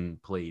even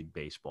played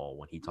baseball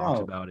when he talks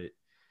about it.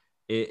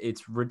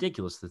 It's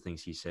ridiculous, the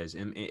things he says.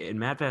 And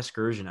Matt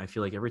Vasgersian, I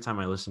feel like every time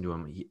I listen to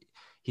him,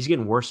 he's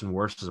getting worse and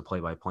worse as a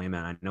play-by-play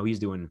man. I know he's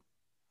doing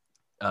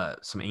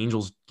some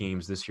Angels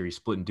games this year. He's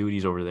splitting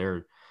duties over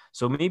there.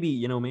 So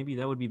maybe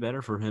that would be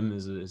better for him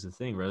as a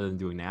thing rather than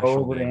doing national.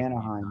 Go over to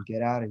Anaheim.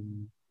 Get out of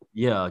here.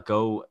 Yeah,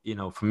 go,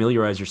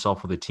 familiarize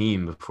yourself with the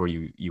team before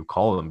you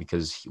call them,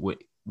 because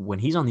when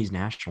he's on these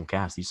national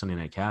casts, these Sunday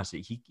night casts,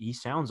 he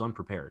sounds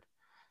unprepared.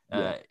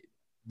 Yeah.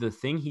 The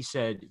thing he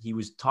said, he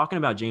was talking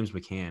about James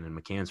McCann, and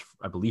McCann's,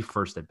 I believe,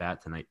 first at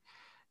bat tonight.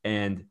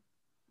 And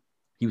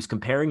he was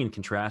comparing and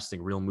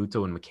contrasting Real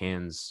Muto and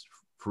McCann's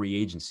free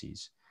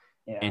agencies.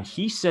 Yeah. And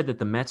he said that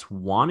the Mets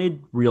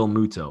wanted Real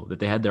Muto, that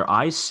they had their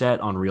eyes set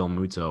on Real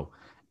Muto,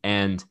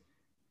 and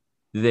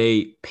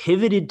they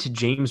pivoted to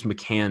James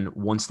McCann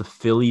once the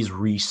Phillies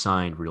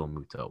re-signed Real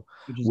Muto,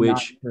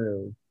 which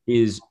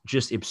is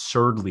just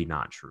absurdly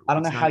not true. I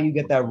don't know how you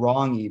get that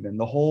wrong. Even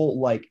the whole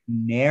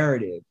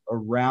narrative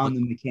around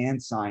the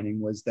McCann signing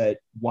was that,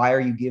 why are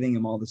you giving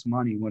him all this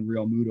money when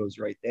Real Muto's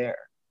right there?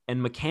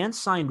 And McCann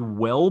signed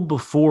well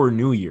before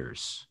New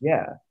Year's.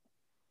 Yeah.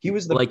 He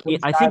was the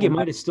I think it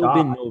might have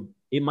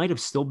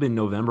still been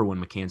November when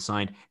McCann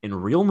signed,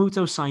 and Real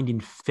Muto signed in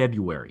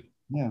February.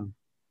 Yeah.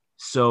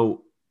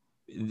 So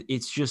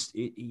it's just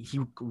he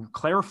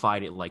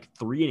clarified it like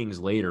 3 innings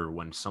later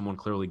when someone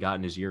clearly got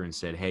in his ear and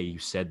said, "Hey, you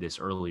said this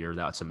earlier.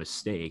 That's a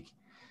mistake."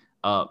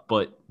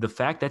 But the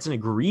fact that's an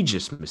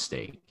egregious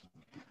mistake,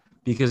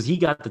 because he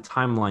got the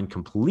timeline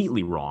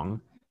completely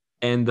wrong.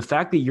 And the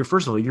fact that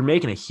you're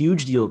making a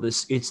huge deal of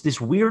this, it's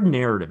this weird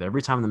narrative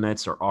every time the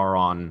Mets are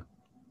on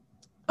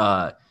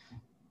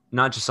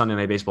not just Sunday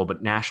Night Baseball,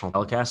 but national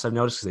telecasts. I've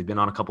noticed, because they've been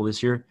on a couple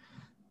this year.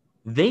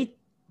 They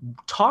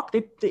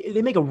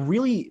make a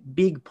really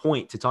big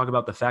point to talk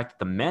about the fact that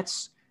the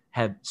Mets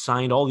have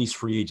signed all these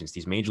free agents,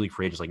 these major league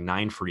free agents, like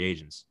 9 free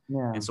agents.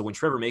 Yeah. And so when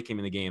Trevor May came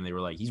in the game, they were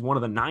like, he's one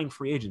of the 9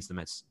 free agents the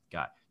Mets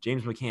got.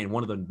 James McCann,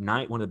 one of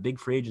the big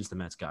free agents the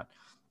Mets got.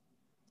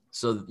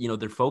 So,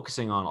 they're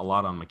focusing on a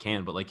lot on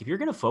McCann, but like if you're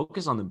going to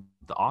focus on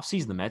the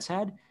offseason the Mets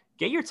had,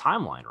 get your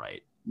timeline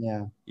right.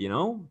 Yeah.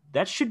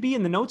 That should be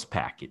in the notes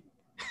packet.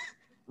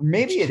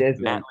 Maybe it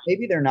isn't.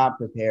 Maybe they're not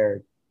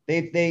prepared.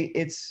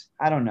 It's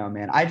I don't know,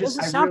 man. I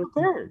sound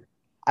prepared.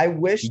 I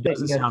wish that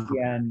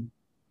ESPN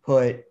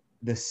put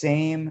the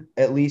same,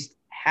 at least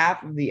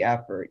half of the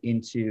effort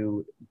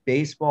into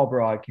baseball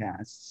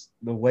broadcasts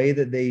the way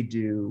that they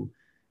do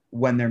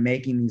when they're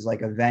making these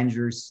like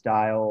Avengers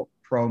style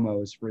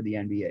promos for the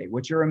NBA,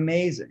 which are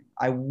amazing.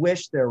 I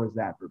wish there was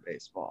that for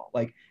baseball.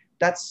 Like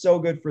that's so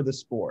good for the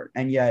sport.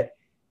 And yet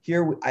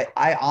here,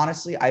 I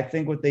honestly, I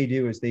think what they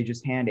do is they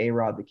just hand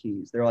A-Rod the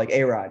keys. They're like,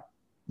 A-Rod,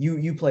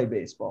 you play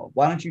baseball.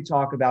 Why don't you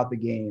talk about the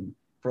game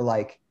for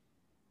like,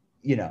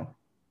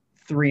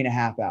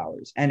 3.5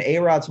 hours? And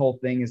A-Rod's whole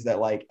thing is that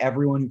like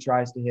everyone who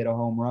tries to hit a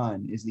home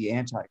run is the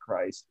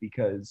Antichrist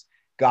because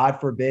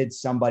God forbid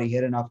somebody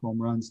hit enough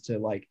home runs to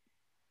like,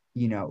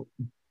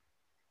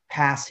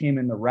 pass him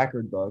in the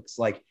record books.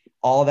 Like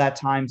all that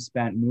time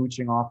spent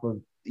mooching off of,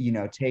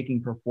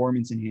 taking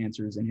performance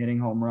enhancers and hitting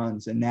home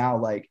runs. And now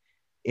like,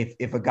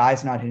 if a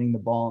guy's not hitting the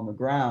ball on the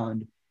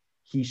ground,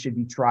 he should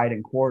be tried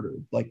and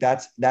quartered. Like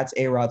that's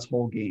A-Rod's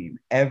whole game.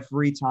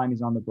 Every time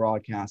he's on the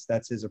broadcast,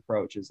 that's his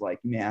approach is like,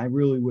 man, I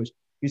really wish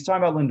he's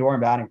talking about Lindor in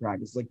batting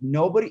practice. Like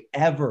nobody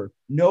ever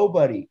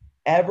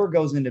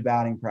goes into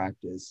batting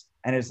practice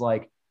and is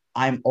like,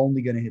 I'm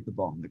only going to hit the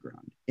ball on the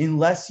ground.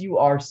 Unless you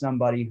are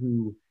somebody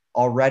who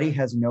already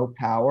has no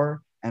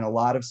power and a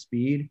lot of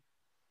speed,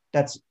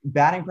 that's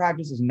batting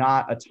practice is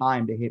not a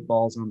time to hit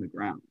balls on the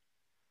ground.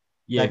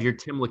 Yeah, if you're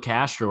Tim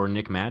LeCastro or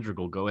Nick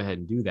Madrigal, go ahead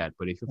and do that.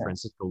 But if you're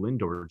Francisco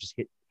Lindor, just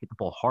hit the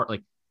ball hard.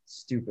 Like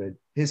stupid.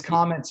 His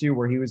comment too,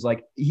 where he was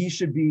like, he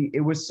should be. It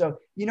was so.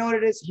 You know what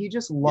it is? He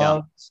just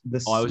loves the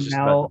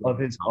smell of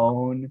his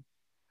own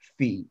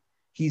feet.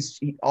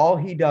 All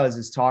he does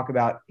is talk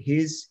about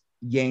his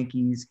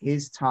Yankees,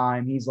 his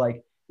time. He's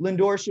like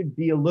Lindor should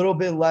be a little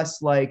bit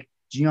less like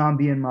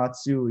Giambi and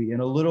Matsui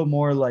and a little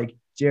more like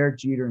Derek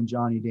Jeter and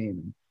Johnny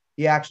Damon.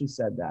 He actually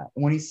said that.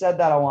 And when he said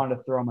that, I wanted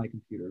to throw my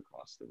computer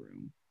across the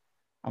room.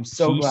 I'm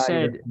so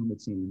glad he's on the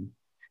team.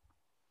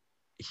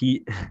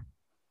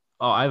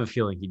 I have a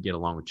feeling he'd get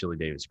along with Chili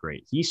Davis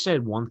great. He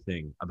said one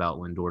thing about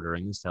Lindor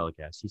during this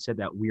telecast. He said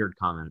that weird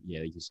comment.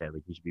 Yeah, like you said,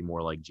 like he should be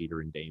more like Jeter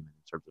and Damon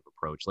in terms of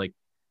approach. Like,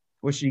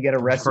 should you get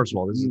arrested? First of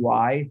all, this is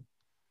sorry.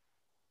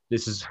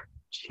 This is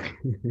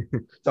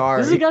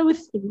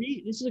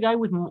a guy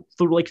with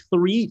like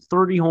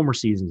 30 homer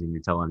seasons, and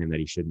you're telling him that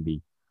he shouldn't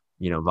be,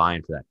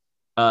 vying for that.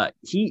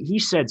 He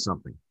said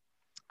something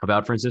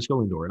about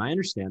Francisco Lindor, and I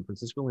understand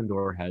Francisco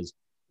Lindor has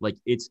like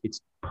it's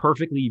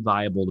perfectly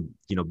viable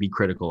to be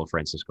critical of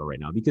Francisco right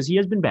now because he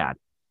has been bad.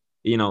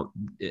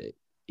 It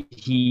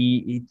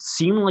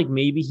seemed like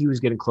maybe he was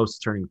getting close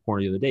to turning the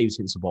corner the other day. He was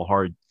hitting some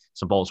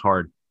balls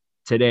hard.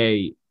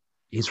 Today,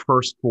 his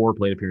first 4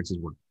 plate appearances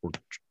were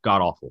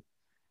god awful,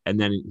 and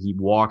then he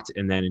walked,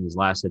 and then in his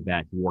last at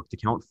bat, he worked the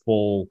count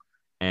full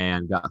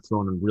and got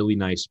thrown a really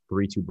nice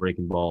 3-2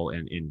 breaking ball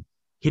and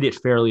hit it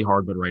fairly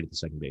hard, but right at the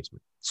second baseman.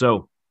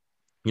 So,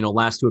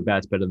 last 2 at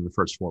bats better than the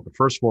first 4, but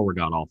first 4 were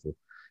god awful.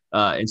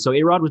 And so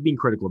A-Rod was being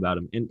critical about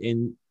him.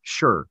 And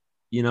sure,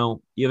 you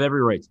have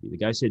every right to be. The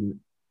guy's hitting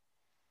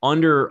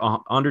under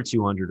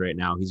 200 right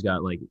now. He's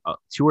got like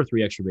 2 or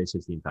 3 extra base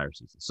hits the entire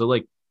season. So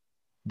like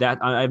that,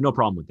 I have no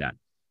problem with that.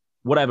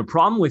 What I have a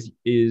problem with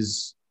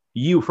is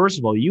first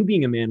of all, you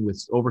being a man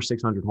with over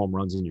 600 home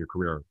runs in your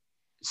career,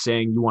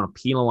 saying you want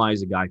to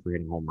penalize a guy for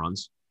hitting home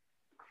runs.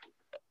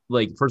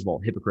 Like, first of all,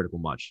 hypocritical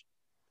much.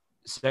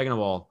 Second of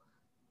all,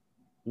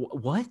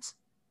 what?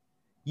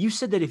 You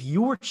said that if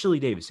you were Chili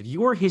Davis, if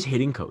you were his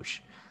hitting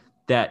coach,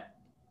 that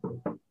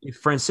if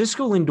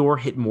Francisco Lindor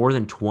hit more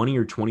than 20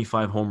 or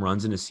 25 home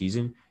runs in a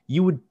season,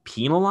 you would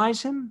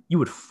penalize him? You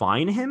would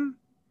fine him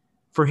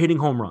for hitting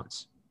home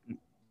runs?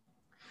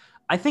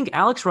 I think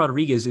Alex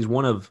Rodriguez is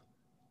one of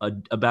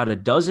about a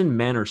dozen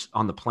men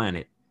on the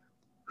planet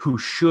who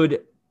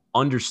should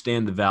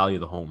understand the value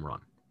of the home run.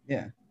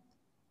 Yeah.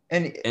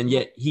 And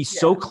yet he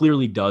so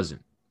clearly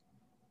doesn't.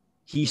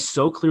 He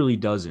so clearly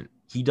doesn't.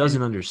 He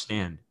doesn't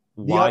understand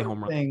why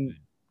home run.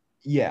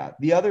 Yeah.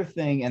 The other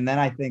thing, and then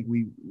I think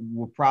we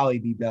will probably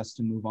be best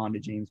to move on to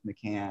James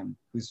McCann,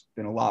 who's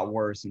been a lot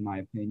worse in my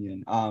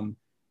opinion.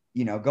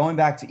 Going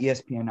back to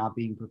ESPN not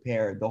being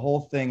prepared, the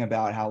whole thing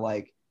about how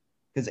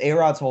because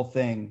A-Rod's whole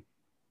thing,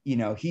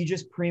 he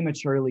just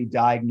prematurely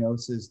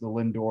diagnoses the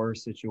Lindor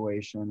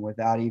situation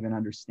without even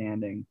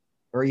understanding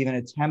or even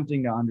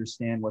attempting to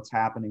understand what's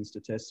happening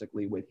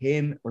statistically with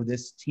him or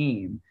this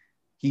team.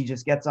 He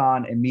just gets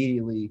on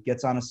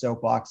a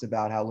soapbox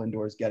about how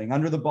Lindor is getting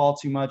under the ball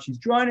too much. He's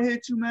trying to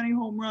hit too many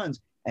home runs.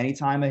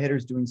 Anytime a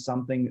hitter's doing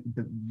something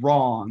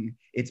wrong,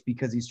 it's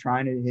because he's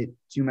trying to hit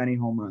too many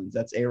home runs.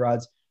 That's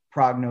A-Rod's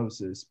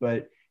prognosis. But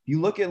if you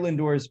look at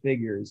Lindor's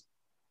figures,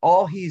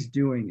 all he's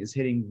doing is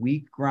hitting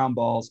weak ground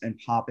balls and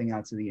popping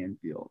out to the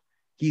infield.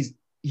 He's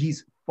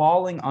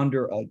falling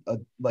under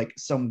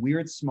some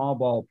weird small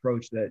ball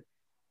approach that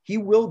he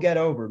will get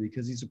over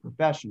because he's a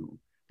professional.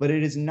 But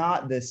it is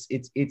not this.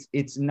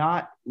 It's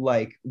not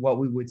like what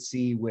we would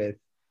see with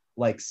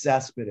like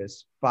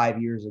Cespedes 5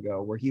 years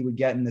ago, where he would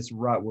get in this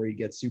rut where he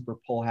gets super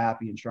pull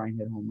happy and try and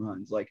hit home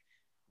runs. Like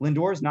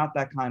Lindor is not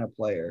that kind of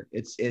player.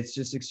 It's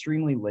just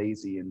extremely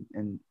lazy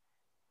and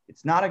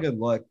it's not a good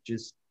look.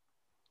 Just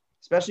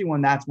especially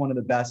when that's one of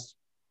the best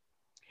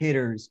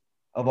hitters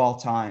of all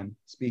time.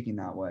 Speaking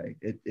that way,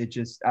 it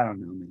just I don't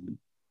know, man.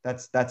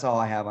 That's all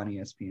I have on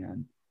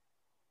ESPN.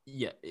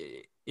 Yeah,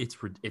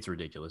 it's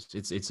ridiculous.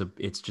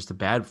 It's just a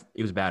bad.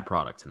 It was a bad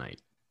product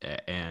tonight,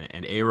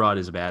 and A-Rod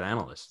is a bad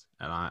analyst,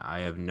 and I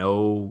have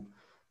no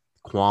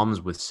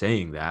qualms with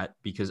saying that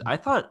because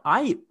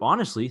I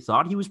honestly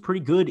thought he was pretty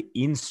good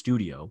in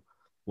studio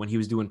when he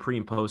was doing pre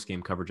and post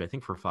game coverage. I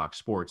think for Fox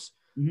Sports.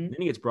 Mm-hmm. Then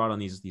he gets brought on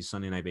these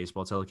Sunday Night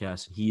Baseball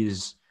telecasts. He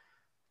is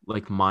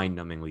like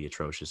mind-numbingly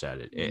atrocious at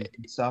it.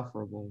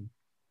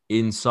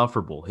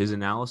 Insufferable. His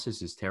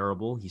analysis is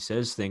terrible. He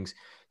says things.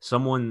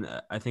 Someone,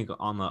 I think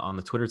on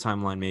the Twitter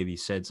timeline maybe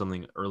said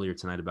something earlier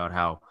tonight about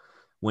how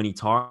when he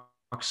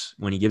talks,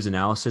 when he gives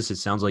analysis, it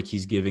sounds like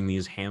he's giving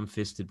these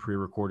ham-fisted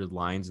pre-recorded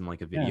lines in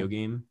like a video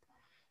game.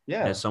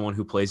 Yeah. As someone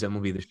who plays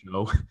MLB The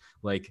Show,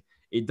 like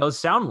it does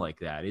sound like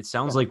that. It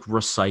sounds like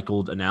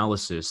recycled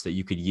analysis that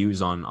you could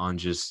use on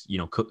just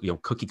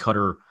cookie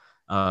cutter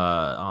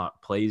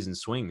plays and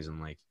swings,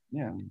 and like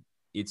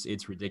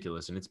it's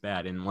ridiculous and it's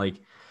bad. And like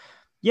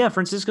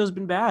Francisco's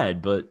been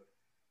bad, but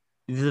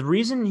the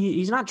reason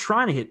he's not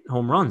trying to hit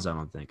home runs, I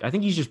don't think. I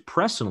think he's just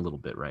pressing a little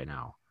bit right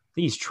now. I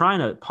think he's trying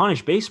to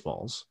punish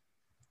baseballs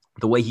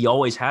the way he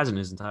always has in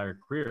his entire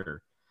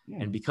career.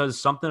 And because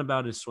something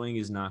about his swing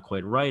is not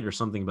quite right, or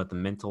something about the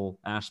mental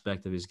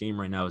aspect of his game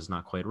right now is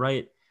not quite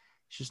right,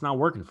 it's just not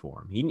working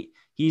for him.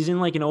 He's in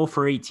like an 0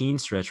 for 18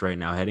 stretch right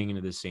now, heading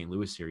into this St.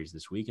 Louis series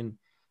this week. And,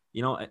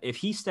 if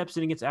he steps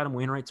in against Adam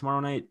Wainwright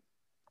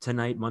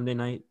tonight, Monday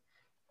night,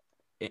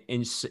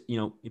 and,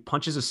 he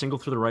punches a single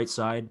through the right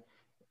side,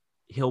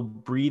 he'll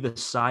breathe a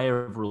sigh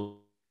of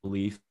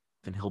relief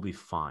and he'll be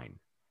fine.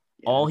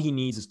 Yeah. All he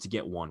needs is to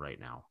get one right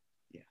now.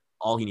 Yeah.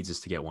 All he needs is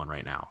to get one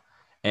right now.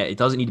 It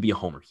doesn't need to be a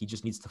homer. He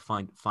just needs to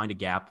find a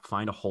gap,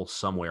 find a hole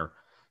somewhere,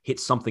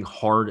 hit something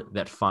hard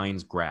that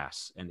finds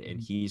grass, and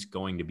he's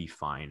going to be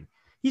fine.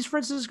 He's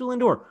Francisco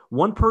Lindor.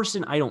 One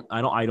person I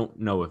don't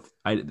know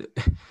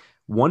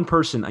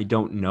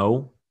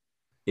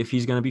if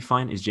he's going to be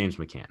fine is James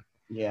McCann.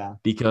 Yeah.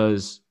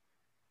 Because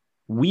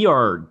we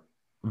are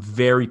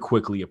very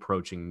quickly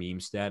approaching meme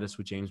status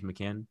with James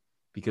McCann,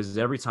 because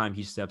every time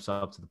he steps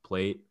up to the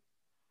plate,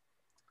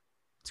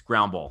 it's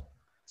ground ball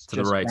to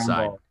the right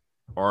side. Ball.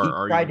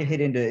 Or tried to hit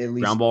into at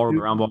least ground ball.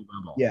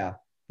 Yeah.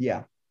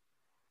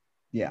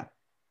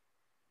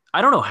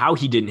 I don't know how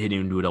he didn't hit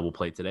into a double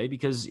play today,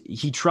 because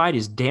he tried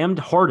his damned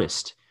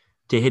hardest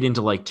to hit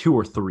into like 2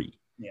 or 3.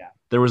 Yeah.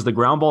 There was the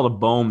ground ball to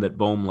Bohm that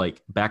Bohm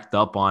like backed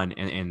up on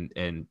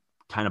and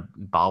kind of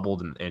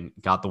bobbled and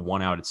got the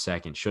one out at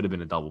second. Should have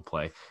been a double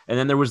play. And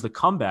then there was the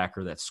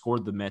comebacker that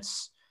scored the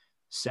Mets'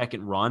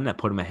 second run that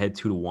put him ahead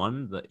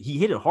 2-1. He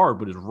hit it hard,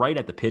 but it was right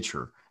at the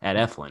pitcher at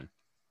Eflin.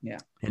 Yeah.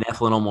 And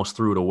Eflin almost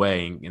threw it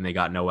away, and they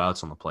got no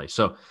outs on the play.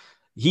 So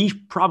he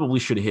probably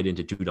should have hit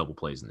into 2 double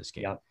plays in this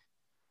game.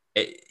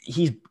 Yeah.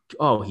 He's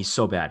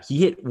so bad. He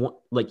hit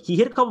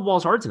a couple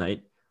balls hard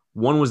tonight.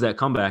 One was that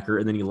comebacker,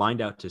 and then he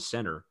lined out to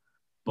center.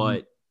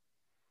 But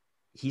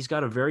he's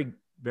got a very,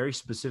 very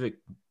specific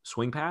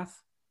swing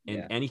path,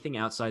 and anything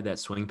outside that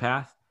swing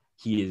path,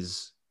 he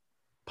is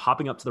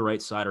popping up to the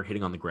right side or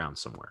hitting on the ground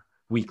somewhere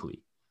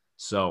weakly.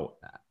 So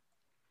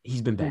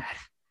he's been bad.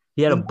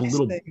 He had a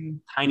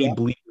tiny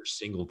bleeper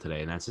single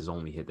today, and that's his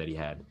only hit that he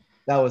had.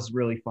 That was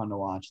really fun to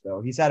watch,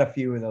 though. He's had a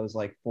few of those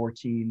like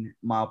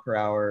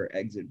 14-mile-per-hour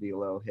exit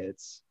velo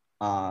hits.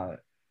 I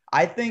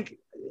think,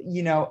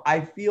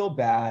 I feel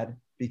bad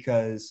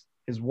because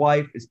his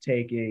wife is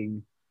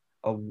taking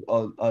a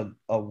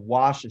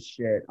wash of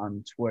shit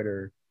on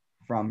Twitter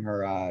from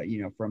her,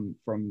 from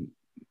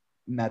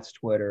Mets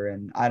Twitter,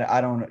 and I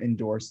don't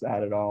endorse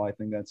that at all. I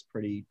think that's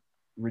pretty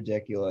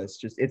ridiculous.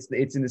 Just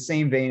it's in the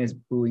same vein as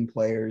booing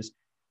players.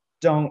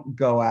 Don't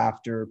go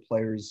after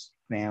players'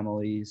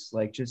 families.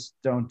 Like, just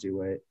don't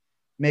do it.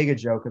 Make a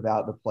joke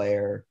about the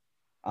player,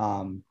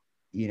 But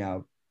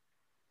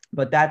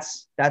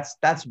that's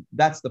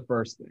the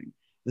first thing.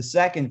 The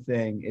second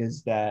thing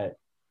is that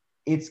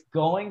it's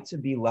going to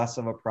be less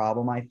of a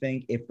problem, I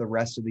think, if the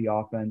rest of the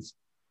offense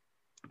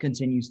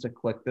continues to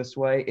click this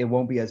way. It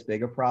won't be as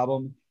big a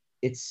problem.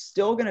 It's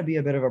still going to be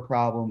a bit of a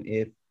problem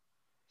if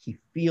he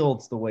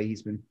fields the way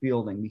he's been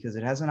fielding, because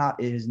it has not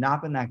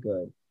been that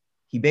good.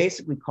 He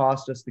basically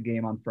cost us the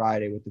game on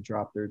Friday with the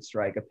drop third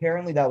strike.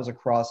 Apparently that was a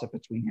cross-up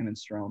between him and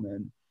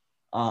Stroman.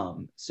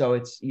 So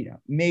it's,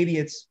 maybe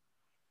it's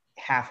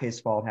half his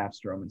fault, half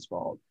Stroman's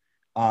fault.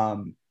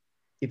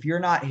 If you're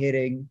not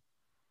hitting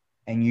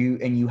and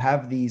you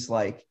have these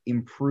like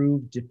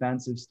improved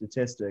defensive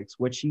statistics,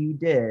 which he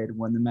did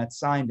when the Mets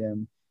signed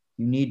him,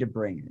 you need to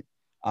bring it.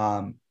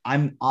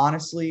 I'm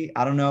honestly,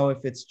 I don't know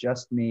if it's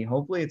just me.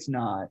 Hopefully it's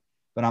not,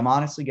 but I'm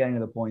honestly getting to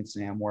the point,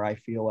 Sam, where I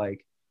feel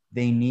like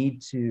they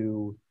need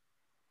to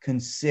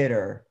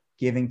consider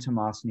giving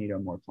Tomas Nido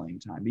more playing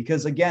time.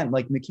 Because again,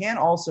 like McCann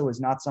also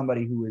is not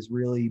somebody who has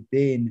really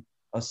been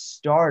a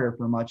starter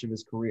for much of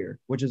his career,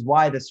 which is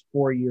why this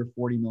 4-year,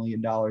 $40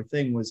 million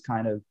thing was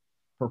kind of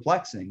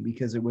perplexing,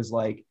 because it was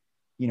like,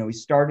 he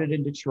started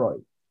in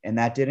Detroit and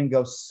that didn't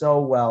go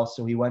so well.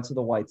 So he went to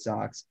the White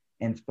Sox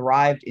and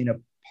thrived in a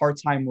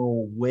part-time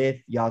role with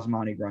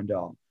Yasmani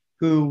Grandal,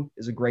 who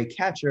is a great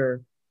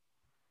catcher,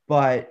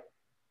 but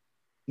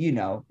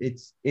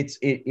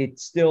it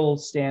still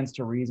stands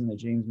to reason that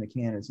James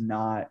McCann is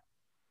not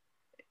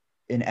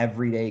an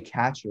everyday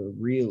catcher,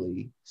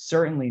 really.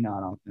 Certainly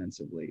not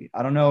offensively.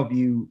 I don't know if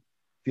you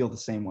feel the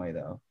same way,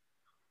 though.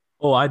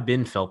 Oh, I've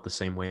been felt the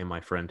same way,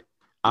 my friend.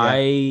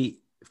 Yeah.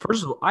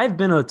 First of all, I've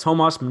been a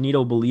Tomas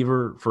Nido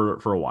believer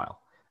for a while.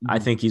 I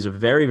Mhm. think he's a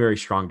very, very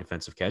strong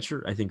defensive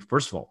catcher. I think,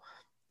 first of all,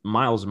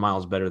 miles and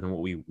miles better than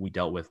what we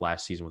dealt with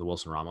last season with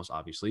Wilson Ramos,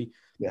 obviously.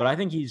 Yeah. But I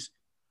think he's,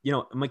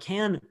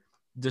 McCann,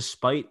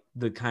 despite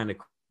the kind of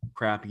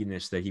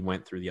crappiness that he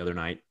went through the other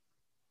night,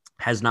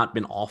 has not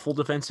been awful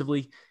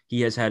defensively.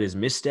 He has had his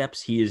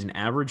missteps. He is an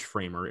average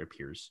framer, it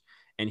appears,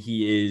 and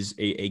he is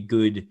a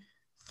good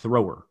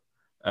thrower,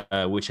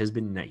 which has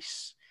been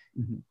nice.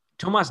 Mm-hmm.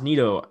 Tomas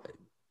Nido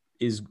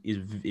is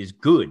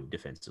good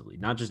defensively,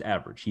 not just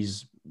average.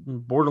 He's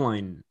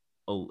borderline,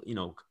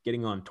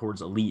 getting on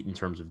towards elite in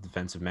terms of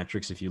defensive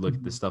metrics. If you look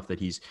at the stuff that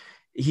he's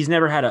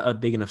never had a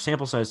big enough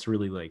sample size to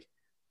really like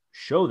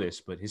show this,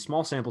 but his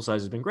small sample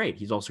size has been great.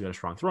 He's also got a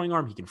strong throwing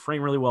arm. He can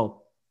frame really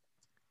well.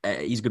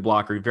 He's a good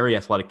blocker, very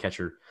athletic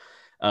catcher.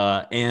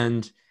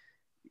 And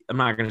I'm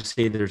not going to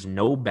say there's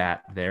no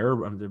bat there.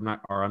 I'm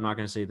not going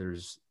to say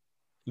there's,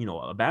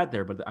 a bat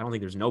there, but I don't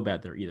think there's no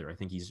bat there either. I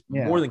think he's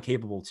more than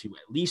capable to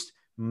at least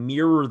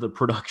mirror the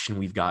production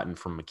we've gotten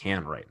from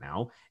McCann right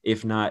now,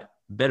 if not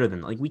better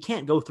than. Like, we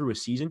can't go through a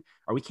season,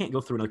 or we can't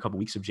go through another couple of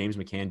weeks of James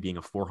McCann being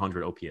a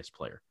 400 OPS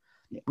player.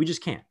 Yeah. We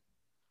just can't.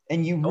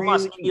 And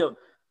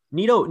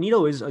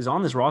Nido is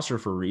on this roster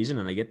for a reason,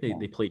 and I get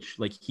they played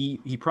like he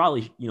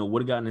probably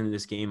would have gotten into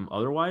this game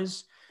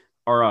otherwise,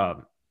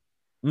 or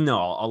no,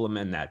 I'll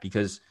amend that,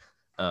 because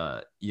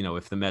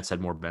if the Mets had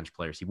more bench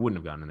players, he wouldn't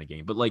have gotten in the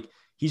game. But like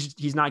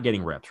he's not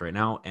getting reps right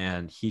now,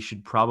 and he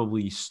should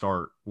probably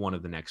start one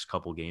of the next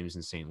couple games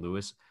in St.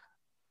 Louis.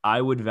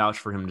 I would vouch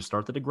for him to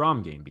start the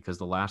DeGrom game, because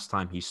the last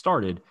time he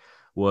started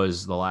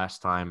was the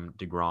last time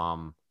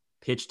DeGrom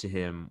pitched to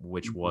him,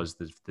 which was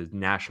the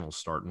national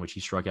start in which he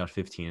struck out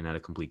 15 and had a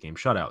complete game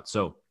shutout.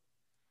 So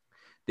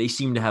they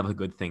seem to have a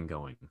good thing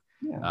going.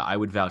 Yeah. I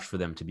would vouch for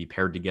them to be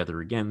paired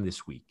together again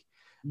this week.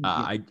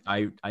 I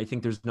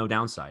think there's no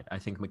downside. I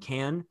think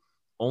McCann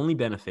only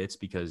benefits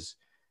because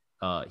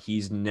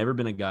he's never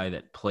been a guy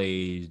that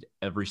played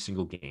every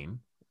single game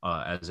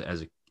as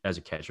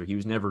a catcher. He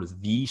was never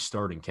the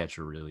starting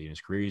catcher really in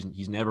his career.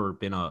 He's never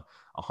been a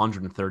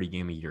 130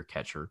 game a year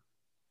catcher.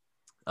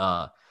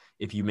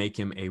 If you make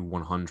him a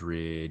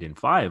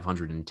 105,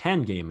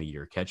 110 game a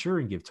year catcher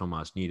and give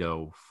Tomas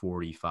Nido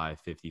 45,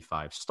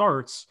 55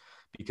 starts,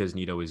 because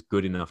Nido is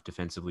good enough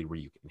defensively where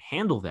you can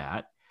handle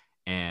that.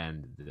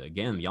 And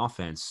again, the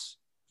offense,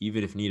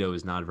 even if Nido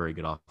is not a very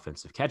good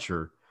offensive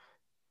catcher,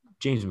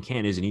 James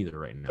McCann isn't either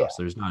right now. Yeah.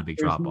 So there's not a big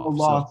drop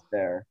off.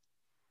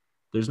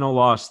 There's no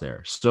loss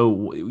there. So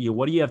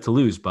what do you have to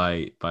lose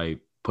by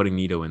putting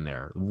Nido in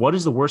there? What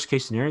is the worst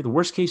case scenario? The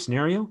worst case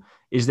scenario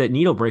is that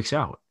Nido breaks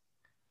out.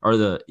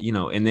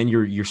 And then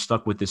you're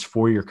stuck with this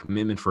 4-year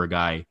commitment for a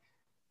guy,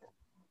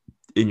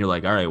 and you're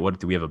like, all right, what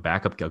do we have,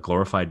 a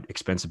glorified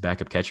expensive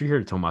backup catcher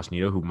here, Tomas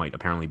Nido, who might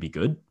apparently be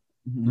good?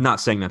 Mm-hmm.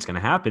 Not saying that's going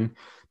to happen,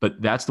 but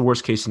that's the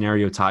worst case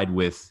scenario, tied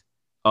with,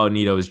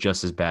 Nido is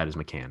just as bad as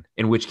McCann,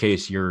 in which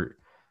case you're,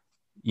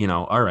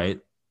 all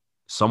right,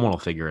 someone will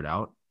figure it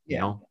out.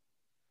 Yeah.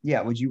 Yeah.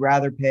 Would you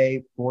rather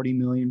pay $40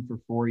 million for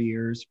 4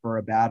 years for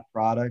a bad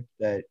product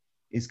that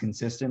is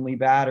consistently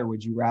bad, or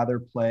would you rather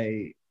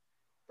pay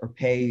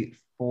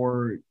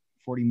 $40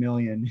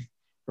 million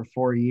for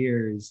 4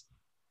 years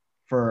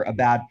for a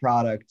bad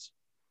product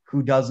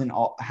who doesn't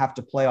have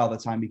to play all the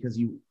time because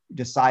you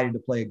decided to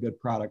play a good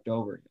product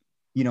over him?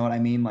 You know what I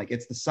mean? Like,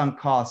 it's the sunk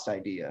cost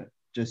idea.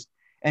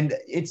 And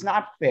it's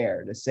not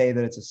fair to say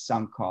that it's a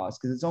sunk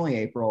cost, because it's only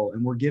April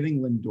and we're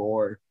giving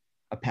Lindor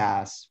a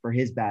pass for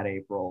his bad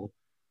April.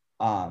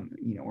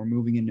 We're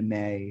moving into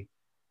May.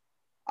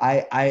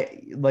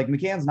 I like,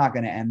 McCann's not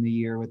going to end the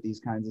year with these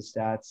kinds of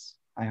stats,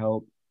 I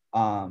hope.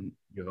 You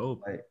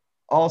hope. But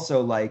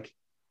also, I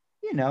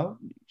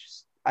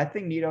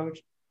think Nido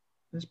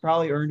has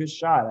probably earned his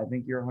shot. I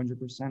think you're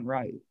 100%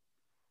 right.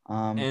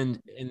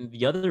 And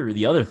the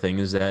other thing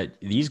is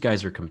that these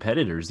guys are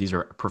competitors. These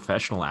are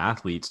professional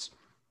athletes.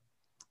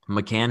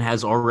 McCann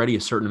has already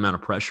a certain amount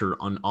of pressure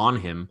on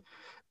him,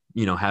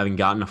 having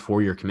gotten a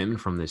 4-year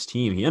commitment from this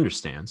team. He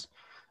understands.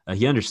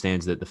 He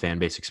understands that the fan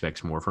base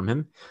expects more from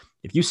him.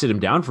 If you sit him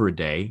down for a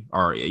day,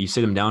 or you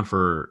sit him down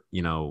for,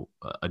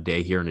 a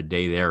day here and a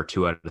day there,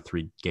 2 out of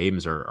 3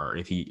 games, or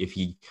if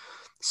he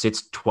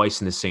sits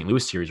twice in the St.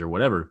 Louis series or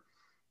whatever,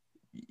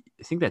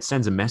 I think that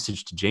sends a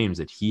message to James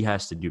that he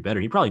has to do better.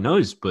 He probably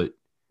knows, but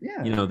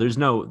Yeah. There's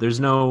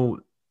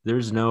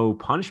no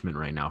punishment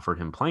right now for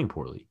him playing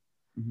poorly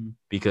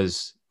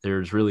because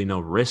there's really no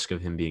risk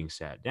of him being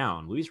sat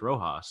down. Luis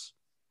Rojas,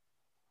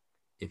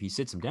 if he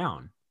sits him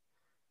down,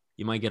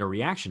 you might get a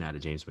reaction out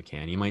of James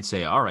McCann. You might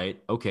say, all right,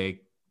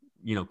 okay,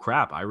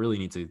 crap, I really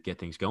need to get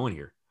things going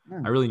here.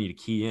 Yeah. I really need to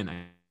key in.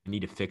 I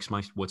need to fix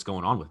what's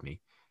going on with me,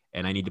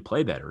 and I need to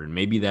play better. And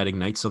maybe that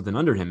ignites something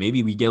under him.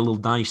 Maybe we get a little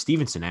Donnie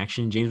Stevenson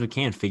action. James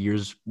McCann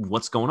figures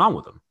what's going on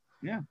with him.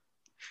 Yeah.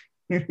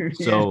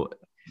 So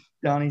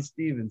Donnie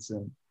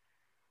Stevenson.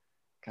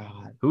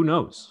 God. Who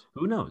knows?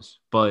 Who knows?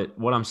 But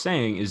what I'm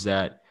saying is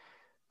that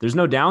there's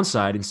no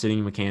downside in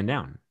sitting McCann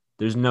down.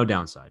 There's no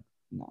downside.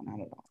 No, not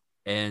at all.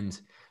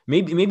 And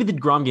maybe the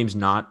Grom game's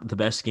not the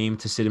best game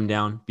to sit him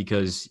down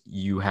because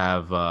you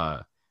have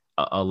a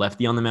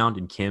lefty on the mound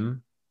and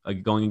Kim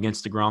going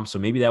against DeGrom. So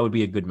maybe that would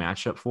be a good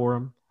matchup for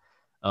him.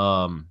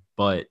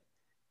 But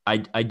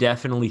I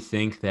definitely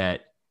think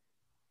that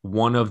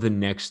one of the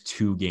next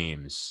two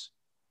games,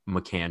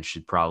 McCann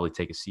should probably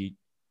take a seat.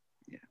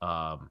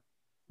 Yeah.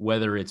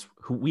 Whether it's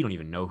we don't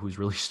even know who's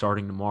really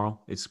starting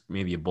tomorrow. It's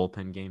maybe a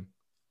bullpen game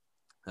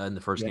in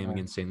the first game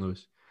against St.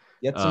 Louis.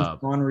 Get some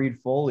Sean Reed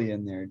Foley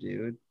in there,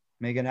 dude.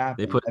 Make it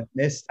happen.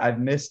 I've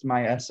missed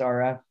my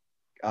SRF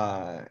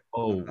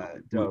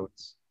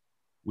dotes.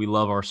 We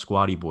love our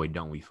squatty boy,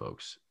 don't we,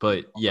 folks?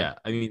 But yeah,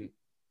 I mean,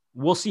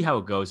 we'll see how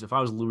it goes. If I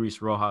was Luis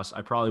Rojas,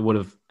 I probably would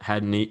have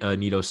had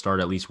Nito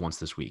start at least once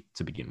this weekend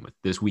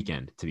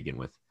to begin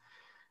with.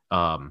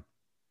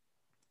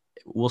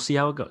 We'll see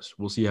how it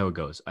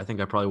goes. I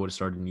think I probably would have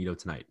started Nito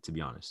tonight, to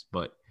be honest.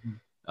 But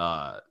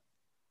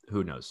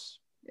who knows?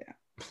 Yeah.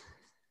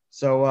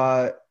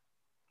 So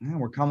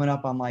we're coming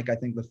up on I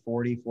think the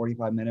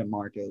 45 minute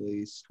mark at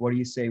least. What do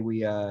you say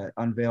we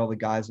unveil the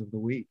guys of the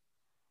week?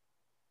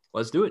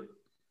 Let's do it.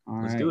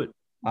 Let's do it.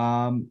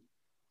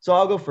 So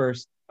I'll go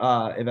first,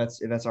 if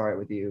that's all right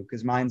with you,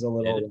 because mine's a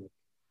little,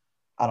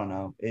 I don't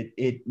know.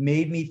 It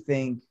made me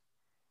think.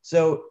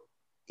 So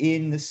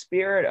in the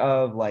spirit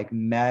of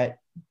Met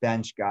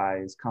bench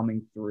guys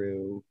coming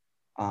through,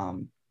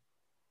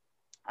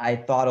 I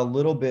thought a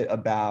little bit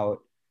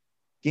about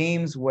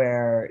games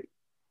where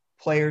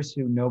players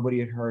who nobody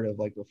had heard of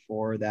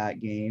before that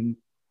game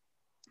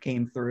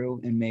came through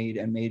and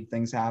made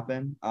things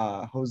happen.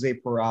 Jose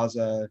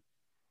Peraza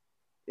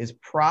is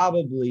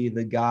probably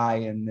the guy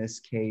in this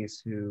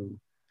case who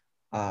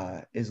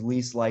is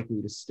least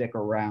likely to stick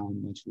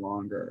around much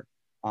longer.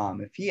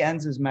 If he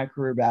ends his Met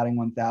career batting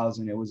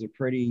 1,000, it was a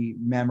pretty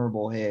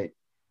memorable hit.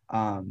 He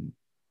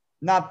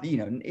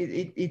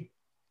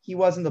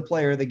wasn't the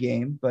player of the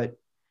game, but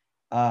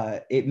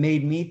it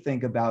made me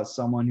think about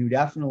someone who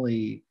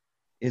definitely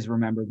is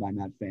remembered by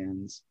Met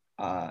fans,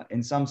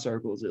 in some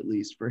circles at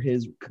least, for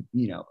his,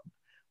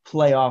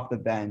 play off the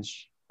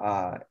bench,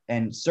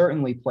 and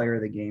certainly player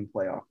of the game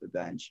play off the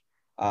bench.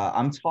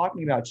 I'm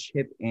talking about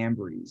Chip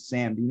Ambriz.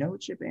 Sam, do you know who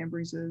Chip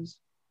Ambriz is?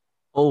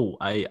 Oh,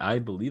 I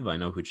believe I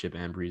know who Chip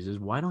Ambriz is.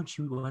 Why don't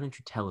you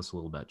tell us a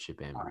little about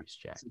Chip Ambriz,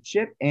 Jack? So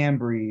Chip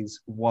Ambriz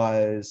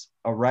was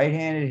a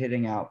right-handed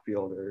hitting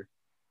outfielder,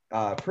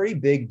 pretty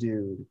big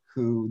dude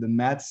who the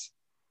Mets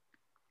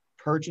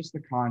purchased the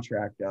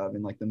contract of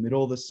in the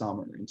middle of the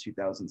summer in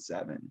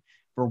 2007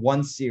 for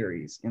one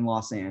series in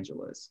Los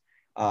Angeles.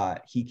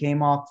 He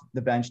came off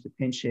the bench to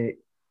pinch hit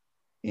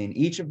in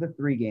each of the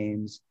 3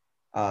 games,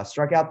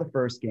 struck out the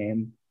first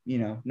game,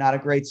 not a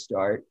great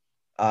start.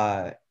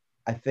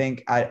 I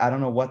think I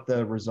don't know what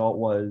the result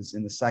was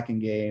in the second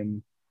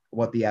game,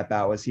 what the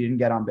at-bat was. He didn't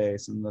get on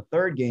base. In the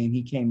third game,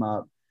 he came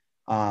up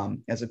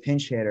as a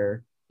pinch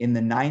hitter in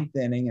the 9th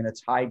inning in a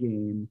tie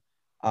game,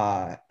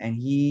 and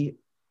he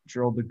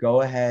drilled the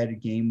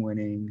go-ahead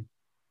game-winning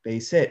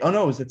base hit. Oh,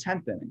 no, it was the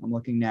 10th inning. I'm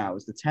looking now. It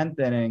was the 10th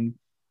inning.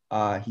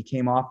 He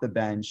came off the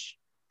bench,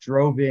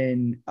 drove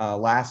in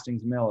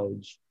Lastings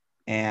Millage,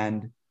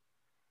 and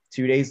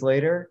 2 days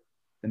later,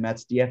 the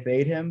Mets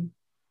DFA'd him.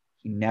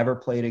 He never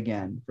played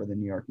again for the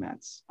New York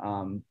Mets.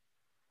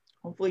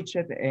 Hopefully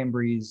Chip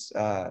Ambriz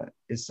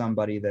is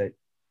somebody that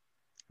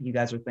you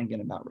guys are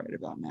thinking about right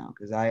about now,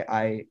 because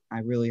I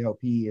really hope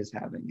he is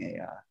having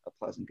a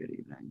pleasant good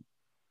evening.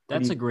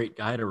 That's a great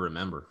guy to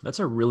remember. That's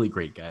a really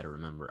great guy to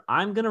remember.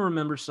 I'm going to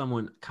remember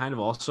someone kind of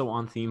also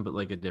on theme, but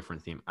a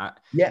different theme.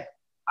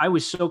 I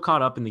was so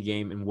caught up in the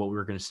game and what we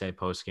were going to say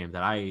post-game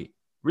that I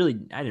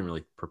didn't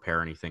really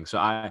prepare anything. So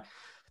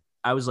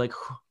I was like,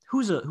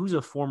 who's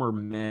a former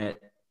Met,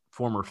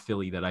 former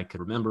Philly that I could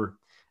remember?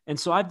 And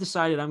so I've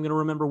decided I'm going to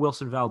remember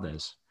Wilson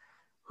Valdez,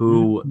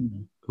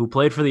 who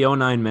played for the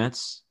 2009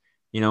 Mets.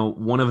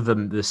 One of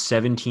the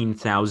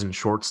 17,000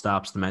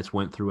 shortstops the Mets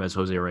went through as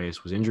Jose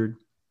Reyes was injured.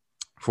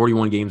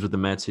 41 games with the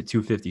Mets, hit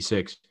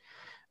 256,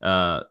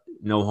 no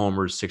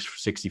homers,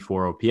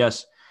 664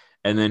 OPS.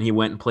 And then he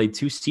went and played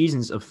 2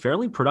 seasons of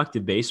fairly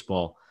productive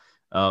baseball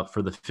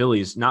for the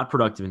Phillies. Not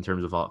productive in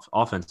terms of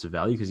offensive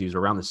value because he was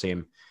around the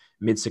same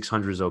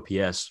mid-600s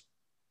OPS.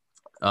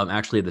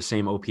 Actually had the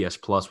same OPS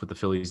plus with the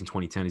Phillies in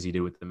 2010 as he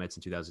did with the Mets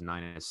in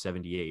 2009 at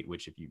 78,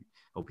 which if you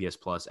OPS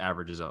plus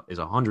average is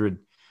 100.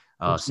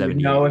 Which you would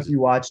 78 know if is you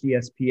watched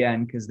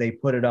ESPN because they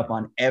put it up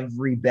on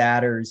every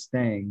batter's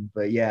thing.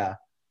 But yeah,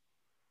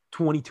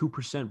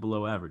 22%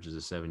 below average is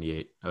a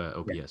 78 yeah,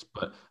 OPS,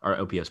 but or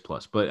OPS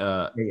plus.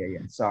 But yeah.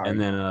 Sorry.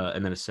 and then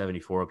a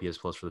 74 OPS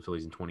plus for the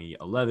Phillies in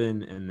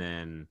 2011, and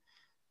then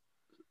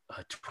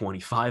a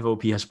 25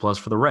 OPS plus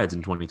for the Reds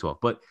in 2012.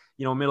 But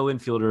middle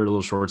infielder, a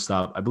little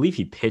shortstop. I believe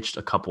he pitched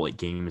a couple of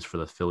games for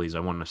the Phillies. I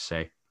want to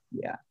say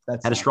Yeah,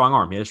 that's had a not. strong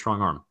arm. He had a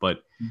strong arm,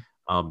 but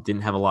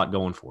didn't have a lot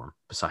going for him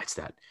besides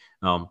that.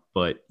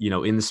 But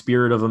in the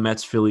spirit of a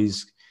Mets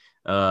Phillies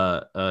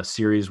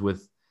series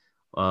with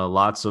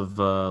lots of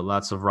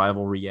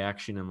rivalry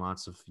action and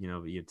lots of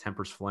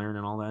tempers flaring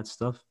and all that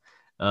stuff.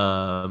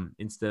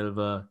 Instead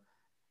of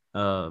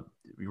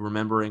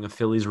remembering a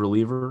Phillies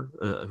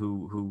reliever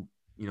who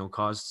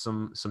caused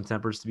some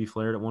tempers to be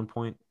flared at one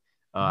point,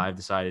 I've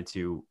decided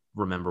to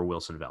remember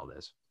Wilson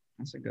Valdez.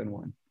 That's a good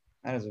one.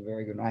 That is a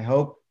very good one. I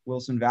hope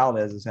Wilson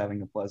Valdez is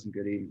having a pleasant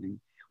good evening.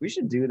 We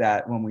should do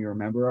that when we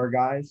remember our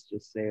guys.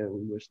 Just say that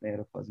we wish they had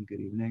a pleasant good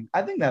evening.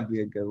 I think that'd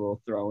be a good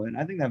little throw in.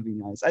 I think that'd be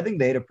nice. I think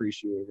they'd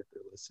appreciate it if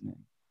they're listening.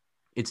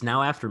 It's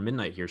now after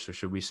midnight here, so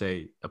should we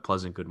say a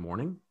pleasant good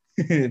morning?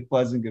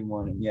 Pleasant good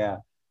morning. Yeah,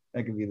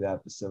 that could be the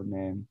episode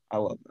name. I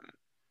love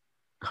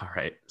that. All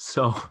right.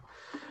 So,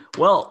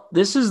 well,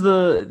 this is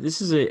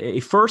a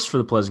first for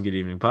the Pleasant Good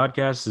Evening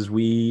podcast. This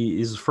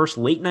is the first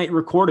late night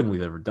recording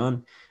we've ever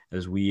done,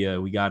 as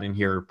we got in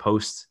here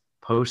post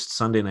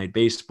Sunday Night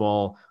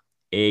Baseball,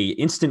 a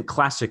instant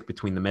classic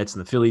between the Mets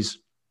and the Phillies,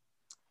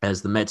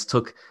 as the Mets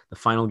took the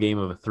final game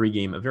of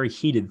a very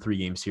heated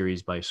 3-game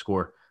series by a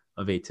score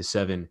of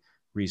 8-7.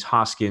 Rhys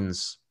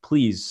Hoskins,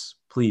 please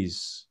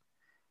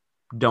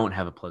don't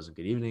have a pleasant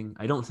good evening.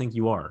 I don't think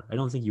you are. I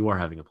don't think you are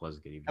having a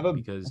pleasant good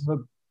evening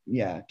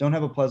don't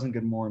have a pleasant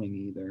good morning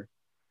either.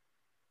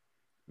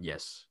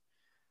 Yes.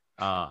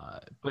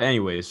 But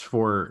anyways,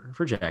 for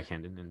Jack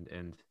Hendon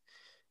and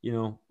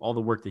all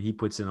the work that he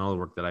puts in, all the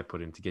work that I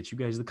put in to get you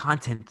guys the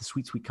content, the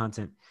sweet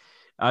content.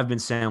 I've been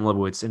Sam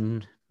Lebowitz,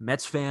 and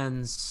Mets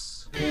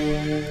fans,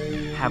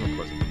 have a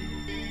pleasant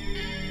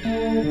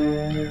evening.